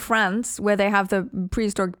caves in France where they have the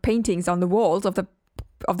prehistoric paintings on the walls of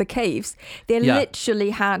the caves. They literally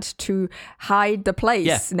had to hide the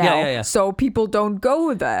place now, so people don't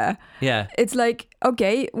go there. Yeah, it's like,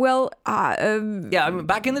 okay, well, I mean,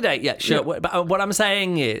 back in the day, sure. But what I'm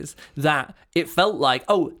saying is that it felt like,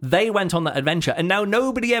 oh, they went on that adventure, and now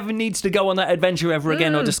nobody ever needs to go on that adventure ever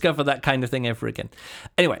again or discover that kind of thing ever again.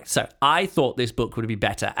 Anyway, so I thought this book would be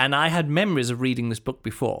better, and I had memories of reading this book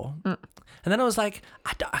before. And then I was like,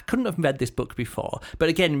 I couldn't have read this book before. But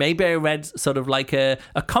again, maybe I read sort of like a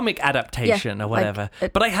comic adaptation or whatever.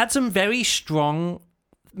 But I had some very strong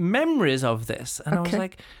memories of this. And I was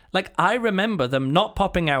like I remember them not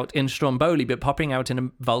popping out in Stromboli, but popping out in a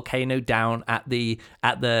volcano down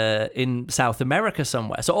in South America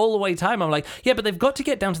somewhere. So all the way time, I'm like, yeah, but they've got to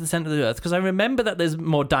get down to the center of the earth, because I remember that there's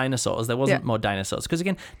more dinosaurs. There wasn't more dinosaurs, because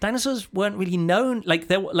again, dinosaurs weren't really known.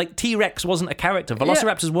 Like T-Rex wasn't a character.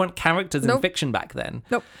 Velociraptors weren't characters in fiction back then.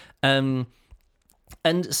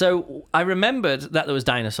 And so I remembered that there was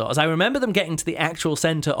dinosaurs. I remember them getting to the actual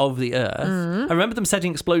center of the earth. I remember them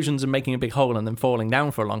setting explosions and making a big hole and then falling down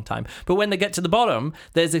for a long time. But when they get to the bottom,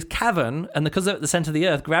 there's this cavern, and because they're at the center of the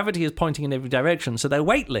earth, gravity is pointing in every direction, so they're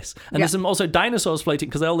weightless. And there's also dinosaurs floating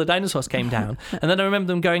because all the dinosaurs came down. And then I remember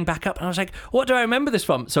them going back up, and I was like, what do I remember this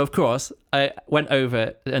from? So of course, I went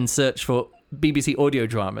over and searched for BBC audio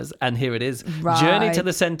dramas, and here it is. Right. Journey to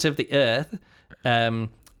the Center of the Earth.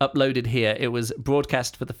 Uploaded here. It was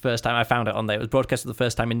broadcast for the first time. I found it on there. It was broadcast for the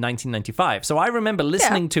first time in 1995. So I remember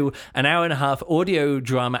listening to an hour-and-a-half audio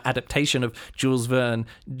drama adaptation of Jules Verne,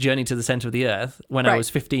 Journey to the Center of the Earth, when I was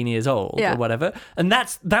 15 years old or whatever. And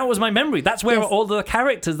that was my memory. That's where all the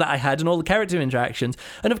characters that I had and all the character interactions.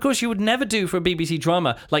 And of course, you would never do for a BBC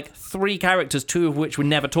drama like 3 characters, 2 of which would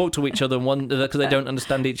never talk to each other, one because they don't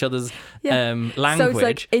understand each other's language. So it's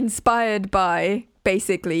like inspired by,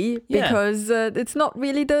 basically, because it's not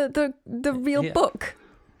really the real book.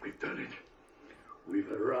 We've done it.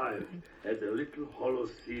 We've arrived at the little hollow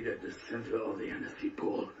seed at the center of the Annecy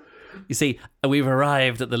Pool. You see, we've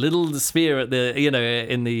arrived at the little sphere at the,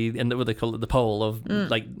 in the what they call it, the pole of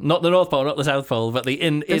like, not the North Pole, not the South Pole, but the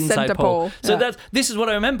inside pole. So this is what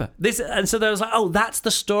I remember. And so there was like, oh, that's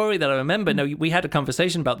the story that I remember. Now, we had a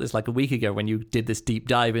conversation about this like a week ago when you did this deep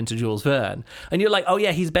dive into Jules Verne, and you're like, oh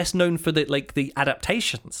yeah, he's best known for the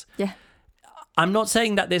adaptations. Yeah. I'm not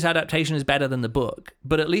saying that this adaptation is better than the book,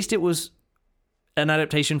 but at least it was an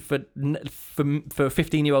adaptation for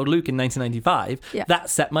 15-year-old Luke in 1995, that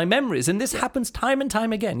set my memories. And this happens time and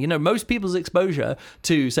time again. You know, most people's exposure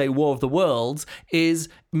to, say, War of the Worlds is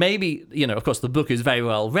maybe, you know, of course, the book is very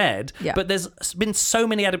well read, but there's been so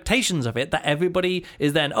many adaptations of it that everybody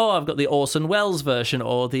is then, I've got the Orson Welles version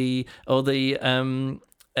or the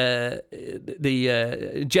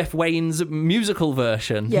Jeff Wayne's musical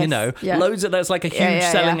version, you know, loads of that's like a huge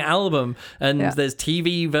selling album, and there's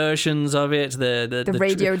TV versions of it, the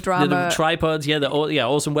radio drama, the tripods,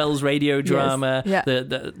 Orson Welles radio drama.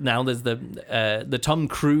 Now there's the Tom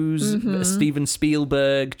Cruise, Steven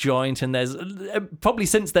Spielberg joint, and there's probably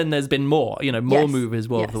since then there's been more, you know, more movies,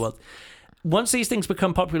 War of the Worlds. Once these things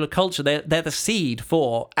become popular culture, they're the seed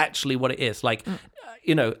for actually what it is. Like,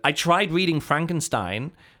 you know, I tried reading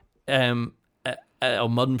Frankenstein, or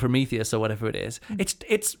Modern Prometheus, or whatever it is.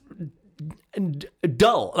 It's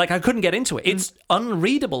dull. Like, I couldn't get into it. It's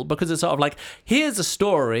unreadable because it's sort of like, here's a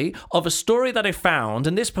story that I found,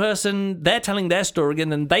 and this person, they're telling their story,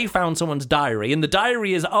 and then they found someone's diary, and the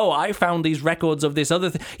diary is, I found these records of this other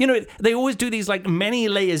thing. You know, they always do these like many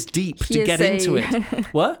layers deep to get into it.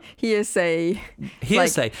 What? Hearsay.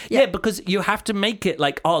 Like, yeah, because you have to make it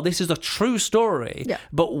like, this is a true story. Yeah.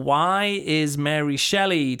 But why is Mary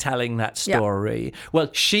Shelley telling that story? Yeah. Well,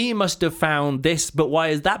 she must have found this, but why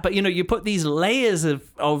is that? But, you know, you put these layers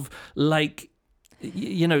of like,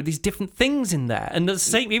 you know, these different things in there, and the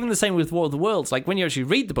same with War of the Worlds. Like, when you actually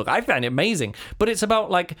read the book, I find it amazing, but it's about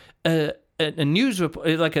like a news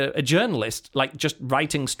report, like a journalist, like just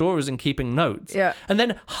writing stories and keeping notes. Yeah. And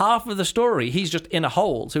then half of the story, he's just in a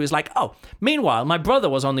hole. So he's like, meanwhile, my brother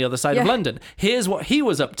was on the other side of London. Here's what he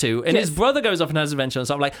was up to. And his brother goes off and has an adventure. And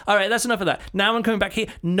so I'm like, all right, that's enough of that. Now I'm coming back here.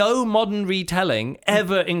 No modern retelling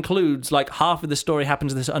ever includes like half of the story happened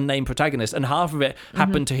to this unnamed protagonist and half of it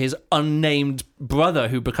happened to his unnamed brother,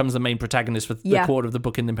 who becomes the main protagonist for the quarter of the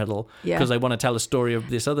book in the middle, because they want to tell a story of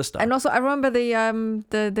this other stuff. And also, I remember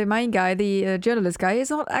the main guy, the journalist guy, is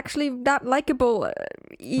not actually that likable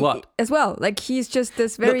as well. Like, he's just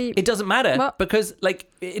this very... Look, it doesn't matter because, like,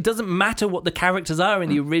 it doesn't matter what the characters are in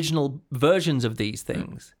the original versions of these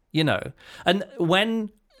things, you know. And when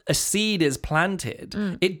a seed is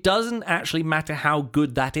planted, it doesn't actually matter how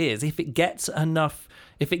good that is. If it gets enough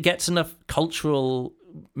cultural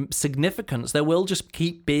significance, there will just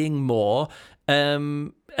keep being more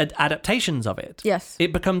adaptations of it. Yes.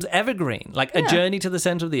 It becomes evergreen. Like A Journey to the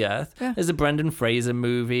Center of the Earth. Yeah. There's a Brendan Fraser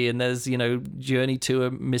movie, and there's, you know, Journey to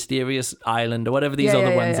a Mysterious Island, or whatever these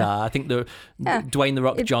other ones are. I think Dwayne The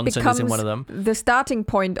Rock Johnson is in one of them. The starting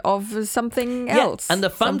point of something else. And the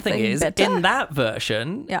fun thing is, in that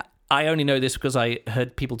version... Yeah. I only know this because I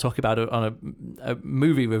heard people talk about it on a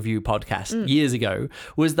movie review podcast years ago,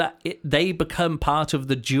 was that they become part of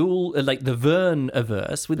the the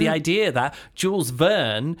Verne-averse, with the idea that Jules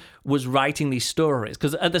Verne was writing these stories.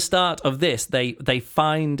 Because at the start of this, they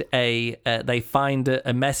find a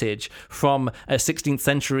message from a 16th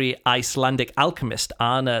century Icelandic alchemist,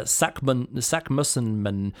 Arne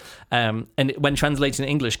Sakmussenman, and when translated in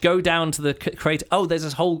English, go down to the crater. There's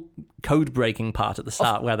this whole code breaking part at the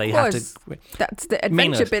start where they have to. That's the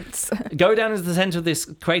adventure bits. Go down into the center of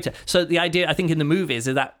this crater. So the idea, I think, in the movies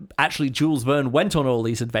is that actually Jules Verne went on all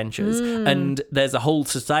these adventures, and there's a whole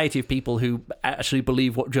society of people who actually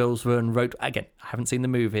believe what Jules Verne wrote. Again, I haven't seen the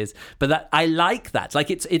movies, but that I like that. Like,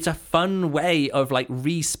 it's a fun way of like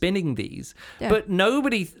respinning these. Yeah. But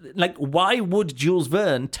nobody, like, why would Jules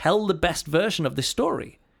Verne tell the best version of this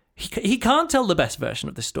story? He can't tell the best version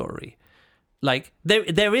of this story. Like,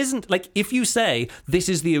 there isn't, like, if you say this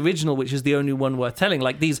is the original, which is the only one worth telling,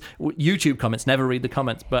 like these YouTube comments, never read the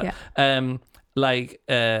comments, but there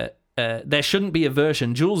shouldn't be a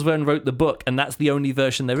version. Jules Verne wrote the book, and that's the only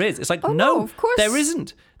version there is. It's like, no, of course there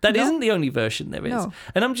isn't. That isn't the only version there is. No.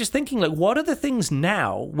 And I'm just thinking, like, what are the things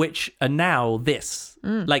now which are now this?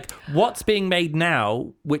 Like, what's being made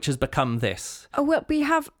now which has become this? Oh, well, we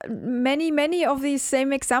have many of these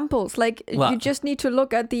same examples. Like, you just need to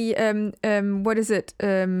look at the what is it?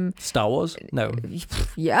 Star Wars? No.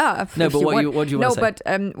 Yeah. No, but what do you want to say? No, but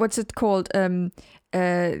what's it called?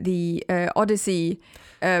 The Odyssey.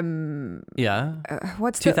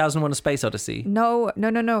 What's 2001: A Space Odyssey? No.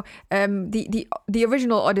 The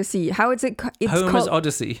original Odyssey. How is it? It's Homer's called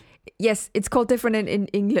Odyssey. Yes, it's called different in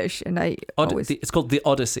English, and it's called the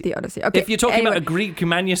Odyssey. The Odyssey. Okay. If you're talking about a Greek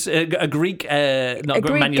manuscript, guy,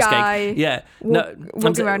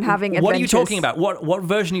 walking around having adventures. What are you talking about? What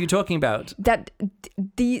version are you talking about? That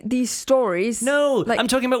these stories. No, I'm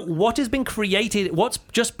talking about what has been created. What's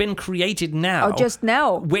just been created now? Oh, just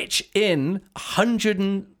now. Which in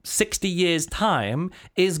 160 years' time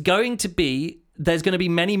is going to be there's going to be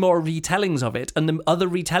many more retellings of it, and the other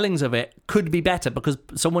retellings of it could be better because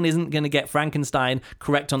someone isn't going to get Frankenstein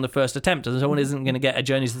correct on the first attempt, and someone isn't going to get A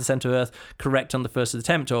Journey to the Center of Earth correct on the first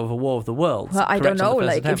attempt, or The War of the Worlds. Well, I don't know,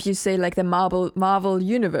 like if you say like the Marvel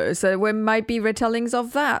universe, there might be retellings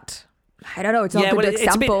of that. I don't know, it's not a good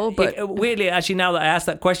example, but weirdly, actually, now that I asked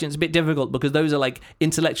that question, it's a bit difficult because those are like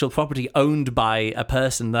intellectual property owned by a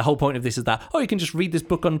person. The whole point of this is that, you can just read this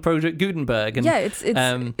book on Project Gutenberg.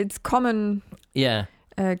 And, it's common. Yeah.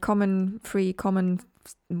 Common,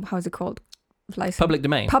 how's it called? Public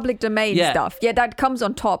domain stuff. Yeah, that comes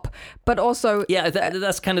on top, but also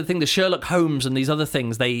that's kind of the thing. The Sherlock Holmes and these other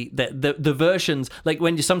things, the versions, like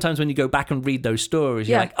sometimes when you go back and read those stories,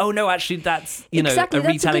 you're like, oh no, actually that's exactly, a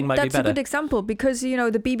retelling might be better. That's a good example because the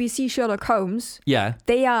BBC Sherlock Holmes,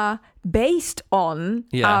 they are based on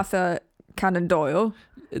Arthur Conan Doyle.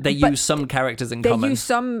 They use some characters in common. They use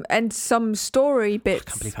some story bits. I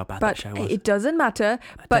can't believe how bad that show was. It doesn't matter.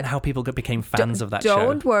 I don't know how people became fans of that show.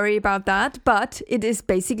 Don't worry about that. But it is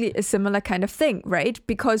basically a similar kind of thing, right?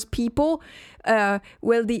 Because people,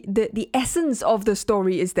 the essence of the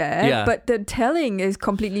story is there, but the telling is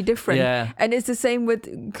completely different. Yeah. And it's the same with,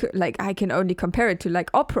 like, I can only compare it to like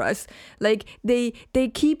operas. Like they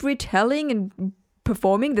keep retelling and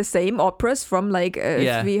performing the same operas from like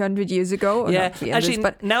 300 years ago. Actually,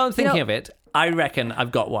 but now I'm thinking of it, I reckon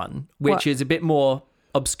I've got one, which is a bit more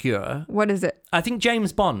obscure. What is it? I think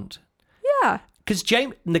James Bond. Yeah. Because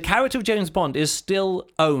the character of James Bond is still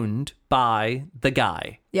owned by the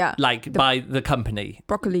guy. Yeah. Like by the company.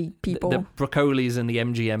 Broccoli people. The Broccolis and the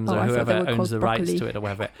MGMs or whoever owns the rights to it or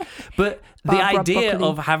whatever. But the idea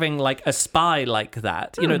of having like a spy like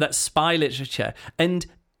that, that spy literature, and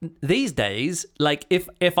these days, like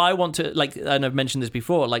if I want to, like, and I've mentioned this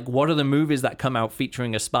before, like what are the movies that come out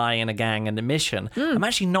featuring a spy and a gang and a mission? I'm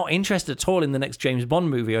actually not interested at all in the next James Bond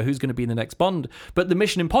movie or who's going to be in the next Bond. But the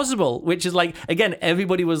Mission Impossible, which is like, again,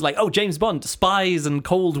 everybody was like, oh, James Bond, spies and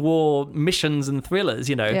Cold War missions and thrillers,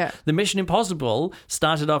 The Mission Impossible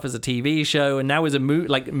started off as a TV show and now is a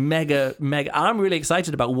like mega. I'm really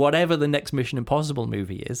excited about whatever the next Mission Impossible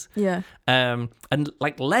movie is. Yeah. And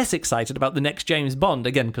like less excited about the next James Bond,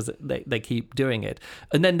 again, because they keep doing it.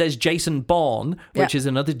 And then there's Jason Bourne, which is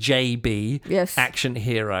another JB action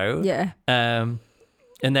hero. Yeah. And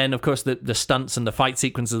then, of course, the stunts and the fight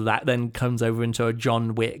sequences of that then comes over into a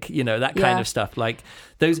John Wick, that kind of stuff. Like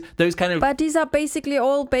those kind of... But these are basically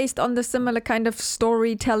all based on the similar kind of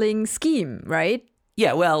storytelling scheme, right?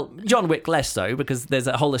 Yeah, well, John Wick less so because there's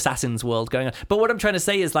a whole Assassin's world going on. But what I'm trying to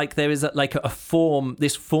say is like there is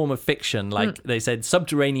this form of fiction, like they said,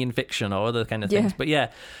 subterranean fiction or other kind of things. But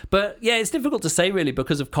it's difficult to say really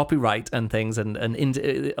because of copyright and things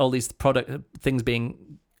and all these things being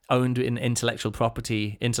owned in intellectual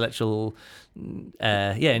property, which is property.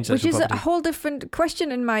 A whole different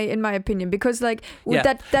question in my opinion, because like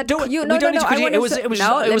it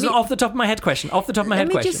was an off the top of my head question. Let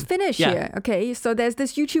me just finish here. Okay, so there's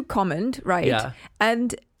this YouTube comment, right? Yeah.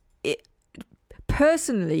 And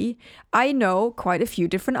personally, I know quite a few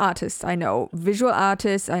different artists. I know visual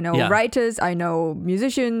artists, I know writers, I know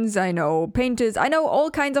musicians, I know painters, I know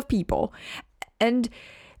all kinds of people. And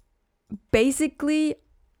basically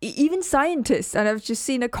even scientists, and I've just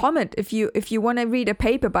seen a comment, if you want to read a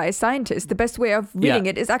paper by a scientist, the best way of reading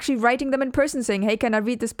it is actually writing them in person saying, hey, can I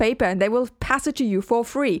read this paper? And they will pass it to you for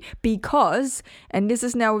free because, and this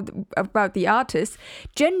is now about the artists,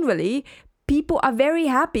 generally people are very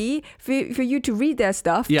happy for you to read their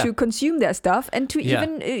stuff, to consume their stuff, and to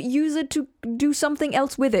even use it to do something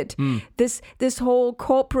else with it. This whole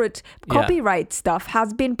corporate copyright stuff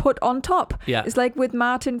has been put on top. It's like with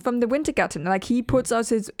Martin from the Wintergarten. Like he puts out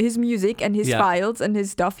his music and his files and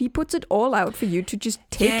his stuff. He puts it all out for you to just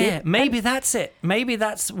take it. Maybe that's it. Maybe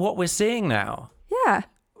that's what we're seeing now. Yeah.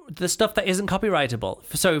 The stuff that isn't copyrightable.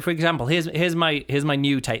 So, for example, here's my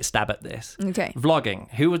new stab at this. Okay.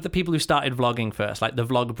 Vlogging. Who were the people who started vlogging first? Like the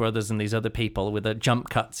Vlog Brothers and these other people with the jump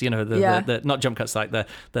cuts. The not jump cuts, like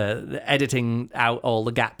the editing out all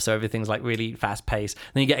the gaps, so everything's like really fast paced.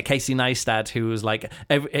 Then you get a Casey Neistat who was like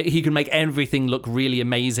he can make everything look really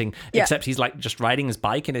amazing, except he's like just riding his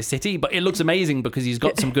bike in a city, but it looks amazing because he's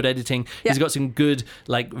got some good editing. He's got some good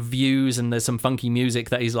like views, and there's some funky music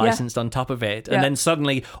that he's licensed on top of it, and then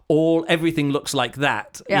suddenly everything looks like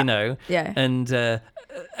that, and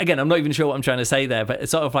again, I'm not even sure what I'm trying to say there, but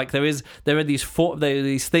it's sort of like there are these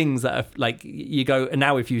things that are like, you go, and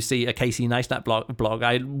now if you see a Casey Neistat blog,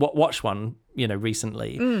 I watched one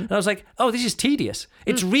recently. And I was like, oh, this is tedious.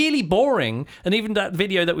 It's really boring. And even that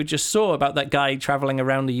video that we just saw about that guy traveling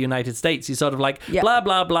around the United States, he's sort of like, blah,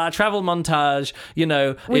 blah, blah, travel montage,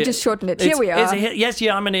 We just shortened it. Here we are.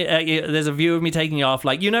 I'm in it. There's a view of me taking off.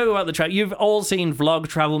 Like, about the travel. You've all seen vlog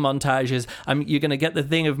travel montages. You're going to get the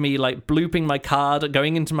thing of me, like, blooping my card,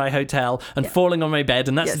 going into my hotel and falling on my bed.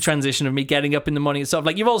 And that's the transition of me getting up in the morning. It's sort of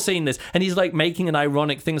like, you've all seen this. And he's, like, making an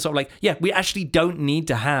ironic thing, sort of like, we actually don't need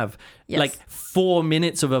to have like 4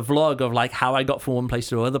 minutes of a vlog of like how I got from one place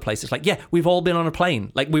to another place. It's like, we've all been on a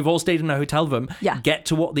plane. Like, we've all stayed in a hotel room. Get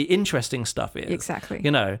to what the interesting stuff is. Exactly.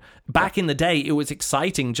 Back in the day, it was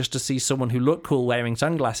exciting just to see someone who looked cool wearing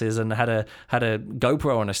sunglasses and had a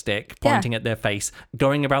GoPro on a stick pointing at their face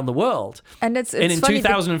going around the world. And it's in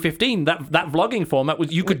 2015, that vlogging format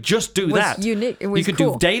was, you could just do that. Unique. It was you could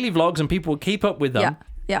do daily vlogs and people would keep up with them.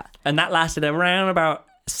 Yeah. And that lasted around about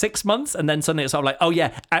 6 months, and then suddenly it's sort of like, oh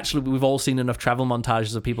yeah, actually we've all seen enough travel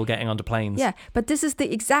montages of people getting onto planes. Yeah, but this is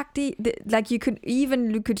like you could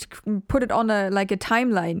put it on a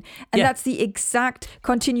timeline, and that's the exact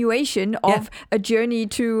continuation of a journey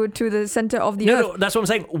to the center of the earth. No, that's what I'm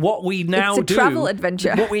saying. What we now do, travel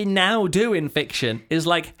adventure. What we now do in fiction is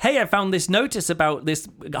like, hey, I found this notice about this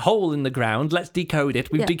hole in the ground. Let's decode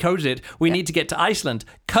it. We've decoded it. We need to get to Iceland.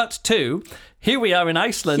 Cut to. Here we are in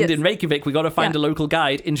Iceland, in Reykjavik. We got to find a local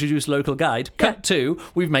guide, introduce a local guide. Cut to,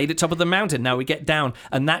 we've made it top of the mountain. Now we get down.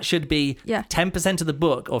 And that should be 10% of the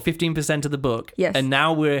book or 15% of the book. Yes. And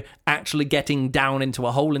now we're actually getting down into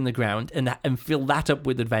a hole in the ground and fill that up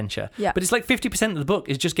with adventure. Yeah. But it's like 50% of the book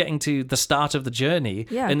is just getting to the start of the journey.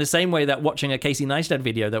 Yeah. In the same way that watching a Casey Neistat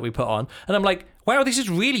video that we put on. And I'm like, wow, this is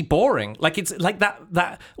really boring. Like, it's like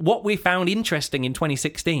that what we found interesting in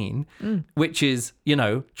 2016, which is,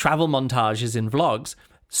 travel montages in vlogs,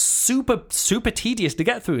 super, super tedious to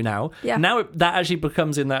get through now. Yeah. Now that actually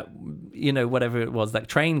becomes in that, whatever it was, that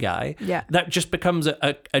train guy. Yeah. That just becomes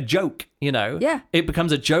a joke, Yeah. It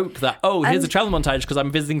becomes a joke that, here's a travel montage because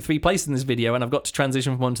I'm visiting 3 places in this video and I've got to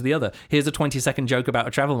transition from one to the other. Here's a 20-second joke about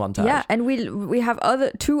a travel montage. Yeah, and we have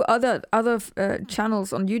two other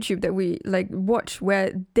channels on YouTube that we watch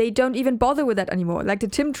where they don't even bother with that anymore. Like the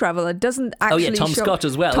Tim Traveler doesn't actually Tom show... Scott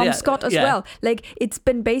as well. Tom Scott as well. Like, it's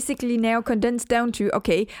been basically now condensed down to,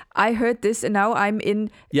 okay, I heard this and now I'm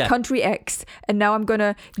in country X and now I'm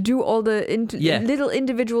gonna do all the little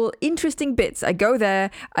individual interesting bits. I go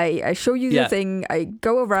there, I show you the thing, I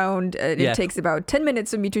go around, and it takes about 10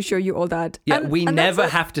 minutes for me to show you all that. Yeah, we never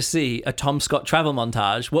have to see a Tom Scott travel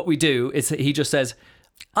montage. What we do is he just says,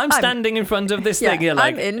 I'm standing in front of this thing. You're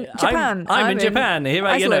like, I'm in Japan. I'm in Japan. Here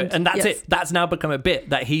I, and that's it. That's now become a bit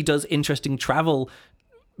that he does interesting travel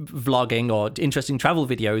vlogging or interesting travel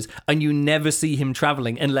videos, and you never see him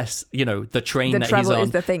traveling unless the train that he's on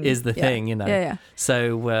is the thing. Yeah.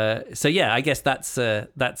 So I guess that's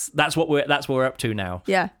what we're up to now.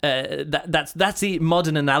 Yeah. That's the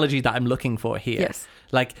modern analogy that I'm looking for here. Yes.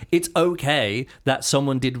 Like, it's okay that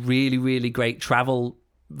someone did really, really great travel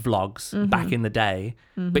vlogs back in the day,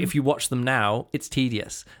 but if you watch them now, it's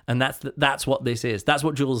tedious, and that's what this is. That's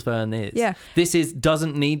what Jules Verne is. Yeah. This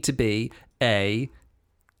doesn't need to be a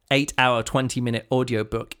 8-hour, 20-minute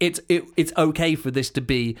audiobook. It's okay for this to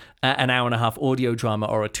be an hour-and-a-half audio drama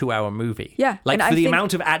or a 2-hour movie. Yeah. Like, for the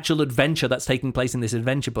amount of actual adventure that's taking place in this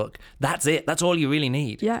adventure book, that's it. That's all you really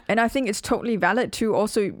need. Yeah, and I think it's totally valid to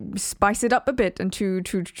also spice it up a bit and to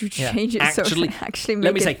change it so actually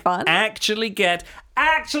make it fun. Actually get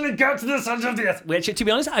to the center of the earth. Which, to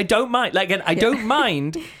be honest, I don't mind. Like, again, I don't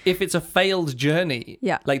mind if it's a failed journey.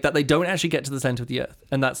 Yeah. Like, that they don't actually get to the center of the earth.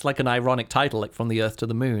 And that's like an ironic title, like From the Earth to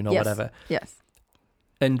the Moon or whatever. Yes.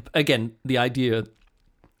 And again, the idea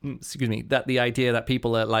that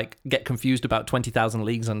people are like get confused about 20,000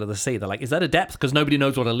 leagues under the sea. They're like, is that a depth? Because nobody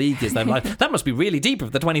knows what a league is. They're like, that must be really deep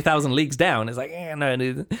if they're 20,000 leags down. It's like,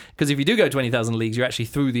 no, because if you do go 20,000 leagues, you're actually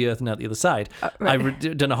through the earth and out the other side. Right.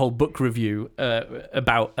 I've done a whole book review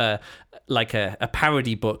about like a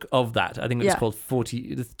parody book of that. I think it was called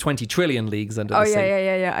 20 trillion leagues under the sea.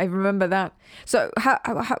 Yeah. I remember that. So how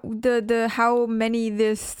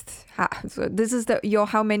manyist.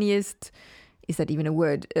 Is that even a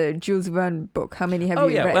word? Jules Verne book. How many have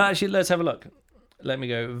you read? Well, actually, let's have a look. Let me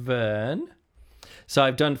go. Verne. So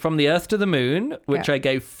I've done From the Earth to the Moon, which I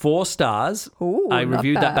gave 4 stars. Ooh, I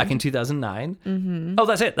reviewed that back in 2009. Oh,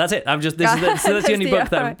 that's it. So that's the only book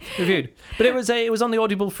that I reviewed. But it was on the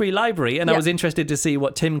Audible free library, and I was interested to see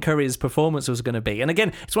what Tim Curry's performance was going to be. And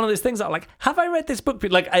again, it's one of those things that I'm like, have I read this book?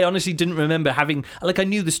 Like, I honestly didn't remember having, like, I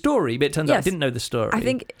knew the story, but it turns out I didn't know the story. I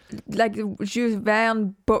think, like, Jules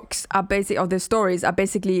Verne books are basically, or the stories are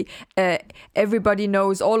basically, everybody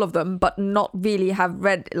knows all of them, but not really have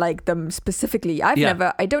read, like, them specifically.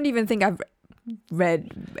 I don't even think I've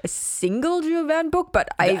read a single Jules Verne book, but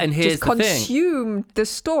I just consumed the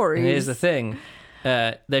stories. And here's the thing.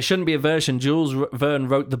 There shouldn't be a version. Jules Verne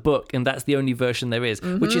wrote the book, and that's the only version there is,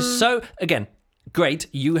 which is so, again, great.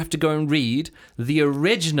 You have to go and read the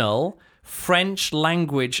original French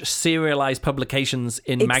language serialized publications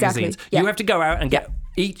in magazines. You have to go out and get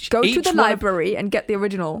each to the library and get the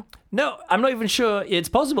original. No, I'm not even sure it's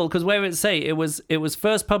possible, because where it say it was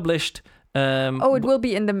first published. It will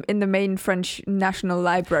be in the main French National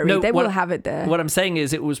Library. No, they will have it there. What I'm saying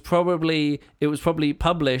is it was probably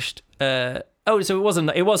published. So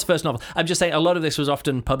it was first novel. I'm just saying a lot of this was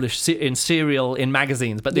often published in serial in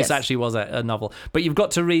magazines, but this actually was a novel. But you've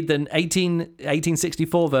got to read the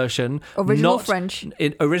 1864 version.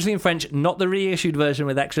 Originally in French, not the reissued version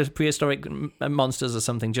with extra prehistoric monsters or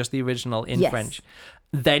something, just the original in French.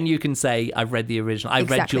 Then you can say, I've read the original. I've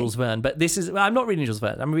read Jules Verne. But I'm not reading Jules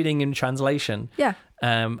Verne. I'm reading in translation. Yeah.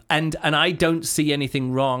 And I don't see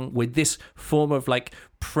anything wrong with this form of, like,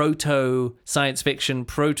 proto science fiction,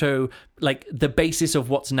 like the basis of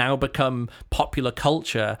what's now become popular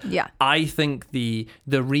culture. Yeah. I think the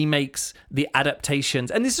remakes, the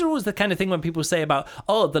adaptations, and this is always the kind of thing when people say about,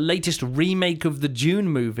 the latest remake of the Dune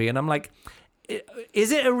movie, and I'm like,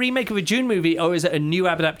 is it a remake of a Dune movie, or is it a new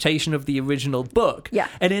adaptation of the original book? Yeah.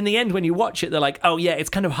 And in the end, when you watch it, they're like, oh yeah, it's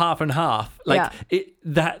kind of half and half. Like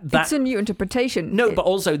it's a new interpretation. No, but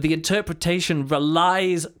also the interpretation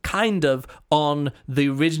relies kind of on the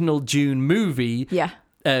original Dune movie. Yeah.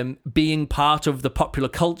 Being part of the popular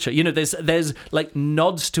culture. You know, there's like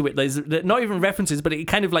nods to it. There's not even references, but it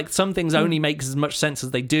kind of like some things only makes as much sense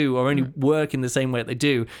as they do, or only work in the same way that they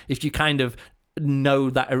do if you kind of know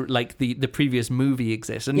that, like, the previous movie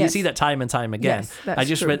exists, and you see that time and time again. I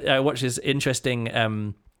just watched this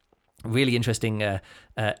interesting really interesting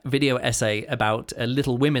video essay about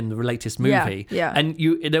Little Women, the latest movie. And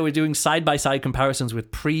they were doing side-by-side comparisons with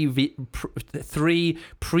 3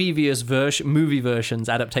 previous movie versions,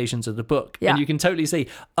 adaptations of the book. And you can totally see,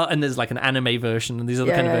 and there's like an anime version and these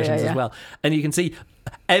other kind of versions as well. And you can see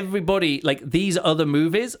everybody, like, these other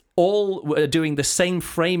movies all were doing the same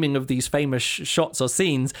framing of these famous shots or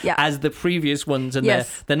scenes as the previous ones, and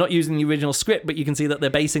they're not using the original script, but you can see that they're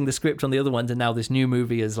basing the script on the other ones, and now this new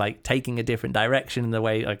movie is like taking a different direction in the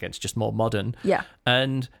way, like, it's just more modern.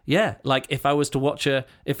 And like, if I was to watch a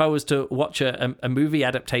movie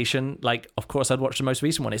adaptation, like, of course I'd watch the most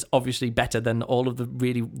recent one. It's obviously better than all of the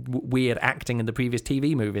really weird acting in the previous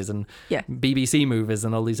TV movies and BBC movies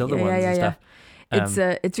and all these other ones and stuff.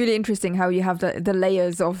 It's really interesting how you have the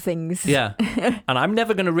layers of things. Yeah, and I'm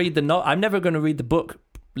never going to read the book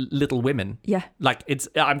Little Women. Yeah, like,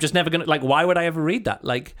 I'm just never going to, like, why would I ever read that?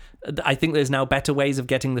 Like, I think there's now better ways of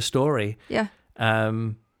getting the story. Yeah.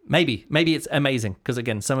 Maybe it's amazing, because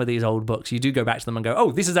again, some of these old books, you do go back to them and go,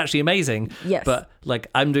 oh, this is actually amazing. Yes. But like,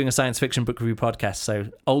 I'm doing a science fiction book review podcast, so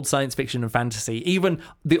old science fiction and fantasy, even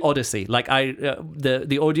the Odyssey, like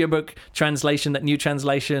the audiobook translation, that new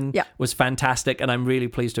translation was fantastic, and I'm really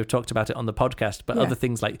pleased to have talked about it on the podcast. But other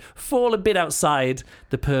things like fall a bit outside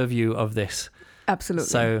the purview of this. Absolutely.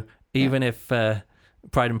 So even if Pride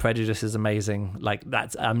and Prejudice is amazing, like,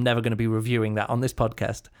 I'm never going to be reviewing that on this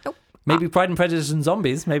podcast. Nope. Maybe Pride and Prejudice and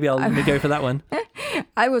Zombies. Maybe I'll go for that one.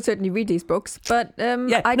 I will certainly read these books, but I've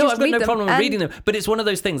got no problem reading them. But it's one of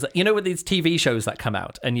those things that, you know, with these TV shows that come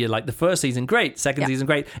out, and you're like, the first season great, second season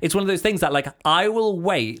great. It's one of those things that, like, I will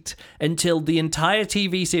wait until the entire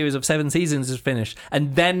TV series of 7 seasons is finished,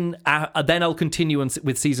 and then I'll continue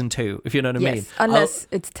with season 2. If you know what I mean. Unless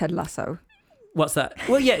it's Ted Lasso. What's that?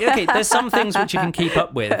 Well, yeah, okay. There's some things which you can keep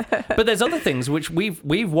up with, but there's other things which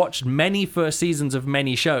we've watched many first seasons of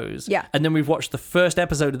many shows, and then we've watched the first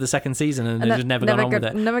episode of the second season, and just never gone on with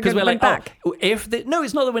it because we're like, back. No,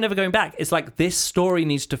 it's not that we're never going back. It's like, this story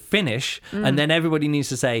needs to finish, and then everybody needs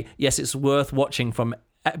to say, yes, it's worth watching from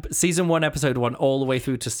season 1, episode 1, all the way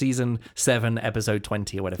through to season 7, episode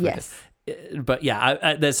 20, or whatever it is. but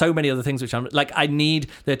yeah, there's so many other things which I'm like, I need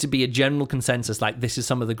there to be a general consensus, like this is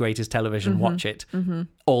some of the greatest television, watch it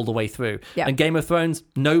all the way through. Yeah. And Game of Thrones,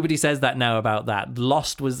 nobody says that now about that.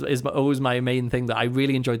 Lost is always my main thing, that I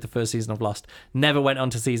really enjoyed the first season of Lost. Never went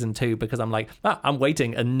on to season 2 because I'm like, I'm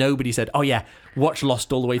waiting, and nobody said, oh yeah, watch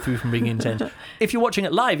Lost all the way through from beginning to end. If you're watching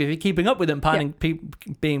it live, if you're keeping up with it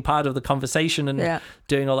and being part of the conversation and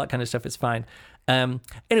doing all that kind of stuff, it's fine.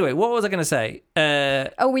 Anyway, what was I going to say?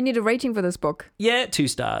 We need a rating for this book. Yeah, 2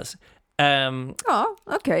 stars.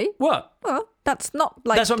 Okay. What? Well, that's not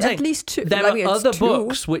like that's what I'm saying. At least 2. There are other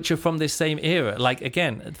books which are from this same era. Like,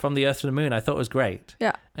 again, From the Earth to the Moon, I thought was great.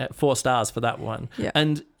 Yeah. 4 stars for that one. Yeah.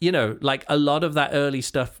 And, like a lot of that early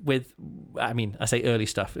stuff I say early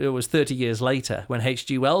stuff, it was 30 years later when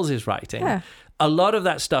H.G. Wells is writing. Yeah. A lot of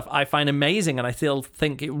that stuff I find amazing, and I still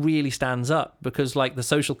think it really stands up because, like, the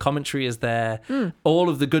social commentary is there. All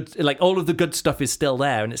of the good stuff is still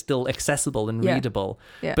there, and it's still accessible and readable.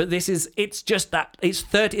 Yeah. But it's just that it's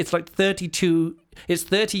 30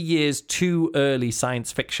 years too early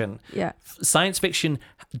science fiction. Yeah. Science fiction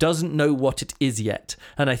doesn't know what it is yet.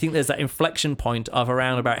 And I think there's that inflection point of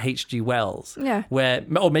around about H.G. Wells. Yeah.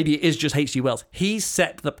 Or maybe it is just H.G. Wells. He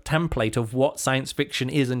set the template of what science fiction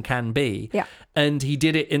is and can be. Yeah. And he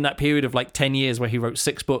did it in that period of like 10 years where he wrote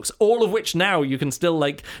 6 books, all of which now you can still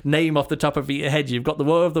like name off the top of your head. You've got The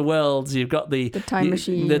War of the Worlds, you've got the Time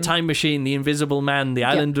Machine, The Invisible Man, The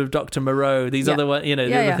Island of Dr. Moreau, these other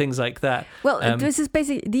other things like that. Well, this is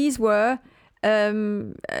basically, these were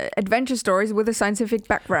adventure stories with a scientific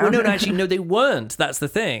background. Well, no, they weren't. That's the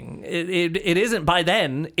thing. It isn't. By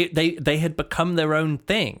then, they had become their own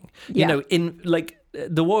thing. In like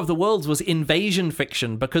The War of the Worlds was invasion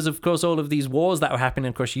fiction because, of course, all of these wars that were happening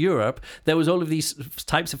across Europe, there was all of these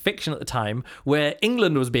types of fiction at the time where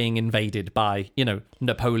England was being invaded by,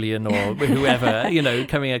 Napoleon or whoever,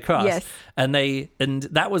 coming across. Yes. And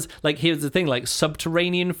that was like, here's the thing, like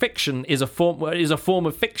subterranean fiction is a form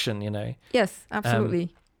of fiction, Yes,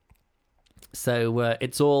 absolutely. So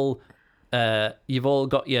it's all, you've all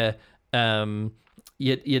got your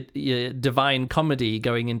divine comedy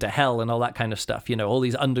going into hell and all that kind of stuff, all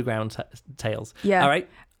these underground tales. Yeah. All right.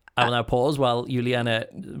 I will now pause while Juliana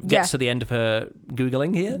gets to the end of her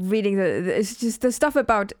Googling here. Reading it's just the stuff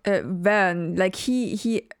about Verne. Like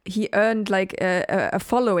he earned like a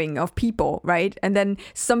following of people, right? And then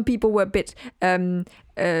some people were a bit, they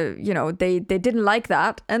didn't like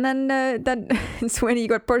that, and then that's when he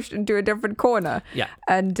got pushed into a different corner. Yeah.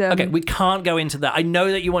 And okay, we can't go into that. I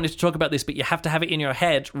know that you wanted to talk about this, but you have to have it in your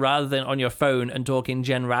head rather than on your phone and talk in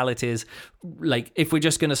generalities. Like, if we're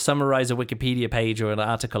just going to summarize a Wikipedia page or an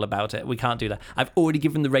article about it, we can't do that. I've already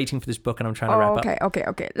given the rating for this book, and I'm trying to wrap up.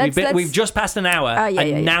 Okay. We've just passed an hour,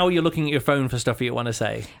 now you're looking at your phone for stuff you want to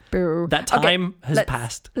say. Boo. That time has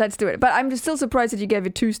passed. Let's do it. But I'm still surprised that you gave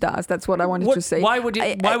it 2 stars. That's what I wanted to say. Why would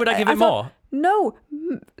I give it more? No,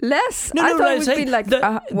 less. I thought it would be like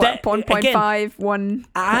 1.5, 1.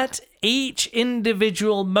 At each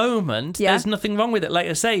individual moment, there's nothing wrong with it. Like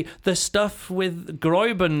I say, the stuff with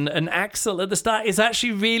Gräuben and Axel at the start is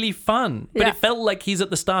actually really fun. But it felt like he's at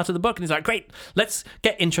the start of the book and he's like, great, let's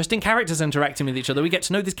get interesting characters interacting with each other. We get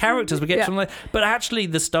to know these characters. We get to know, but actually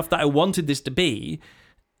the stuff that I wanted this to be,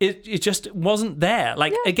 it just wasn't there.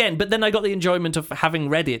 Like, again, but then I got the enjoyment of having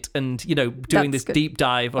read it and, doing this deep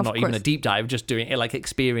dive, or not even a deep dive, just doing it, like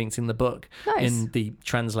experiencing the book in the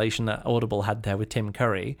translation that Audible had there with Tim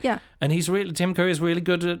Curry. Yeah. And Tim Curry is really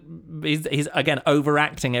good at, he's again,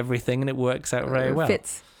 overacting everything, and it works out very well.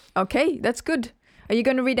 Fits. Okay, that's good. Are you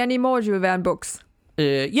going to read any more Jules Verne books?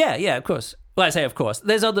 Yeah, of course. Well, I say, of course.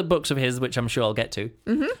 There's other books of his, which I'm sure I'll get to.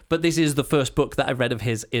 Mm-hmm. But this is the first book that I've read of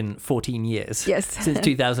his in 14 years. Yes. Since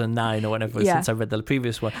 2009 or whenever, since I read the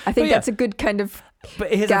previous one. I think that's a good kind of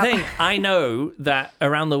But here's the thing. I know that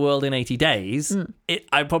Around the World in 80 Days,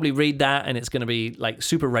 I probably read that and it's going to be like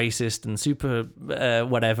super racist and super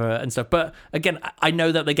whatever and stuff. But again, I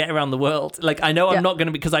know that they get around the world. Like, I know I'm not going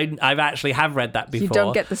to, because I've actually have read that before. You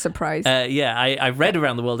don't get the surprise. I've read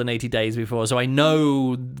Around the World in 80 Days before, so I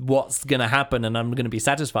know what's going to happen and I'm going to be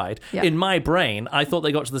satisfied. Yeah. In my brain, I thought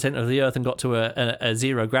they got to the center of the earth and got to a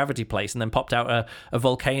zero gravity place and then popped out a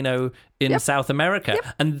volcano in South America.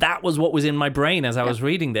 Yep. And that was what was in my brain as I was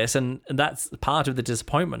reading this. And that's part of the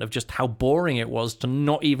disappointment of just how boring it was to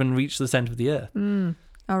not even reach the center of the earth.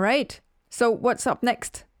 All right. So what's up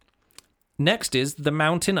next? Next is The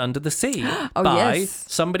Mountain Under the Sea by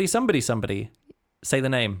somebody. Say the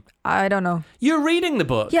name. I don't know. You're reading the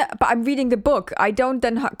book. Yeah, but I'm reading the book. I don't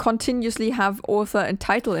then continuously have author and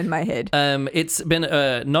title in my head. It's been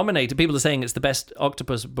nominated. People are saying it's the best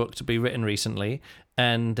octopus book to be written recently,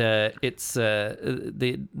 and it's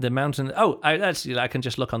the mountain. Oh, I can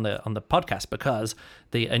just look on the podcast because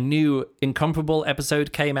a new Incomparable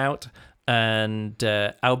episode came out. And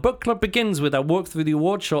our book club begins with our walk through the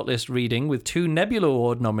award shortlist reading with 2 Nebula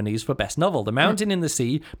Award nominees for Best Novel, The Mountain in the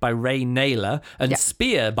Sea by Ray Naylor and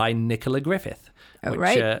Spear by Nicola Griffith.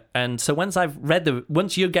 Right. And so once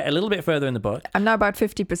you get a little bit further in the book... I'm now about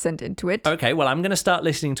 50% into it. Okay, well, I'm going to start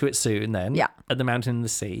listening to it soon then. Yeah. At The Mountain in the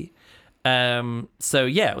Sea. So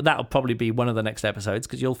yeah, that'll probably be one of the next episodes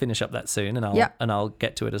because you'll finish up that soon, and I'll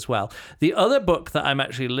get to it as well. The other book that I'm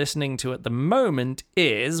actually listening to at the moment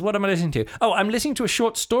is, what am I listening to? Oh, I'm listening to a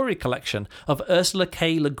short story collection of Ursula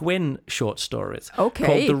K. Le Guin short stories. Okay.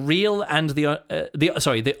 Called The Real and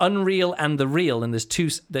The Unreal and the Real, and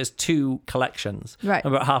there's two collections. Right.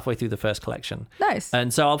 I'm about halfway through the first collection. Nice.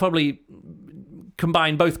 And so I'll probably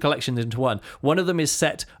combine both collections into one. One of them is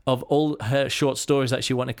set of all her short stories that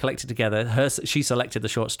she wanted collected together. She selected the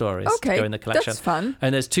short stories to go in the collection. That's fun.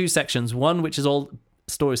 And there's 2 sections. One which is all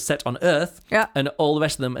stories set on Earth, and all the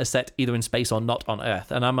rest of them are set either in space or not on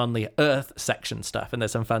Earth. And I'm on the Earth section stuff, and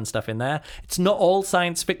there's some fun stuff in there. It's not all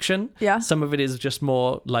science fiction. Yeah. Some of it is just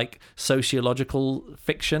more like sociological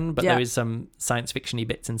fiction, but there is some science fiction-y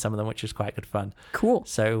bits in some of them, which is quite good fun. Cool.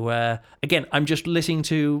 So again, I'm just listening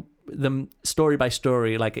to them story by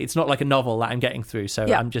story. Like, it's not like a novel that I'm getting through, so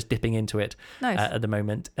I'm just dipping into it at the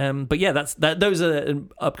moment. But yeah, those are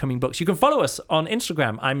upcoming books. You can follow us on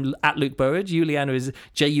Instagram. I'm at Luke Burridge. Juliane is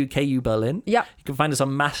JUKU Berlin. Yeah. You can find us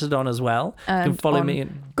on Mastodon as well. And you can follow me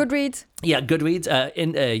in Goodreads. Yeah, Goodreads.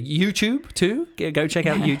 In YouTube too. Go check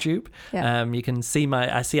out YouTube. You can see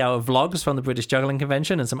I see our vlogs from the British Juggling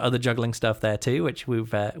Convention and some other juggling stuff there too, which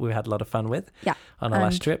we've had a lot of fun with on our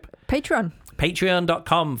last trip.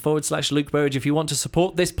 Patreon.com/Luke Burridge. If you want to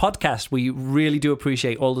support this podcast, we really do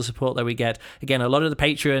appreciate all the support that we get. Again, a lot of the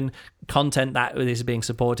Patreon content that is being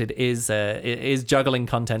supported is juggling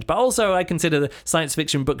content, but also I consider the Science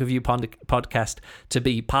Fiction Book Review podcast to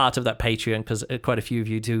be part of that Patreon, because quite a few of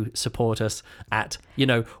you do support us at $1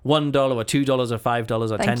 or $2 or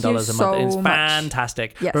 $5 or $10 a month. It's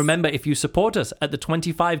fantastic. Yes. Remember, if you support us at the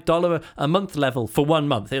 $25 a month level for 1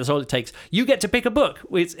 month, that's all it takes. You get to pick a book.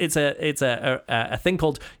 It's a thing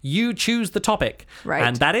called You Choose the Topic. Right.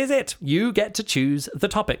 And that is it. You get to choose the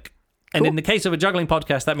topic. And in the case of a juggling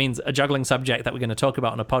podcast, that means a juggling subject that we're going to talk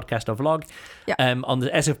about on a podcast or vlog. Yeah. On the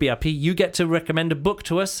SFBRP, you get to recommend a book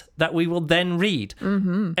to us that we will then read.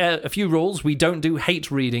 Mm-hmm. A few rules. We don't do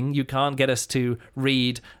hate reading. You can't get us to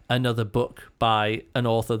read another book by an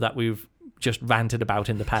author that we've just ranted about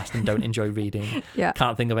in the past and don't enjoy reading.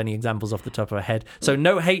 Can't think of any examples off the top of our head. So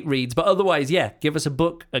no hate reads, but otherwise, give us a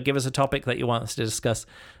book, give us a topic that you want us to discuss,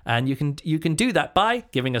 and you can do that by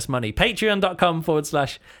giving us money.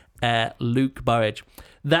 Patreon.com/Luke Burridge.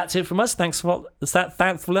 That's it from us. Thanks a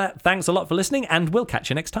lot for listening, and we'll catch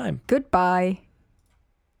you next time. Goodbye.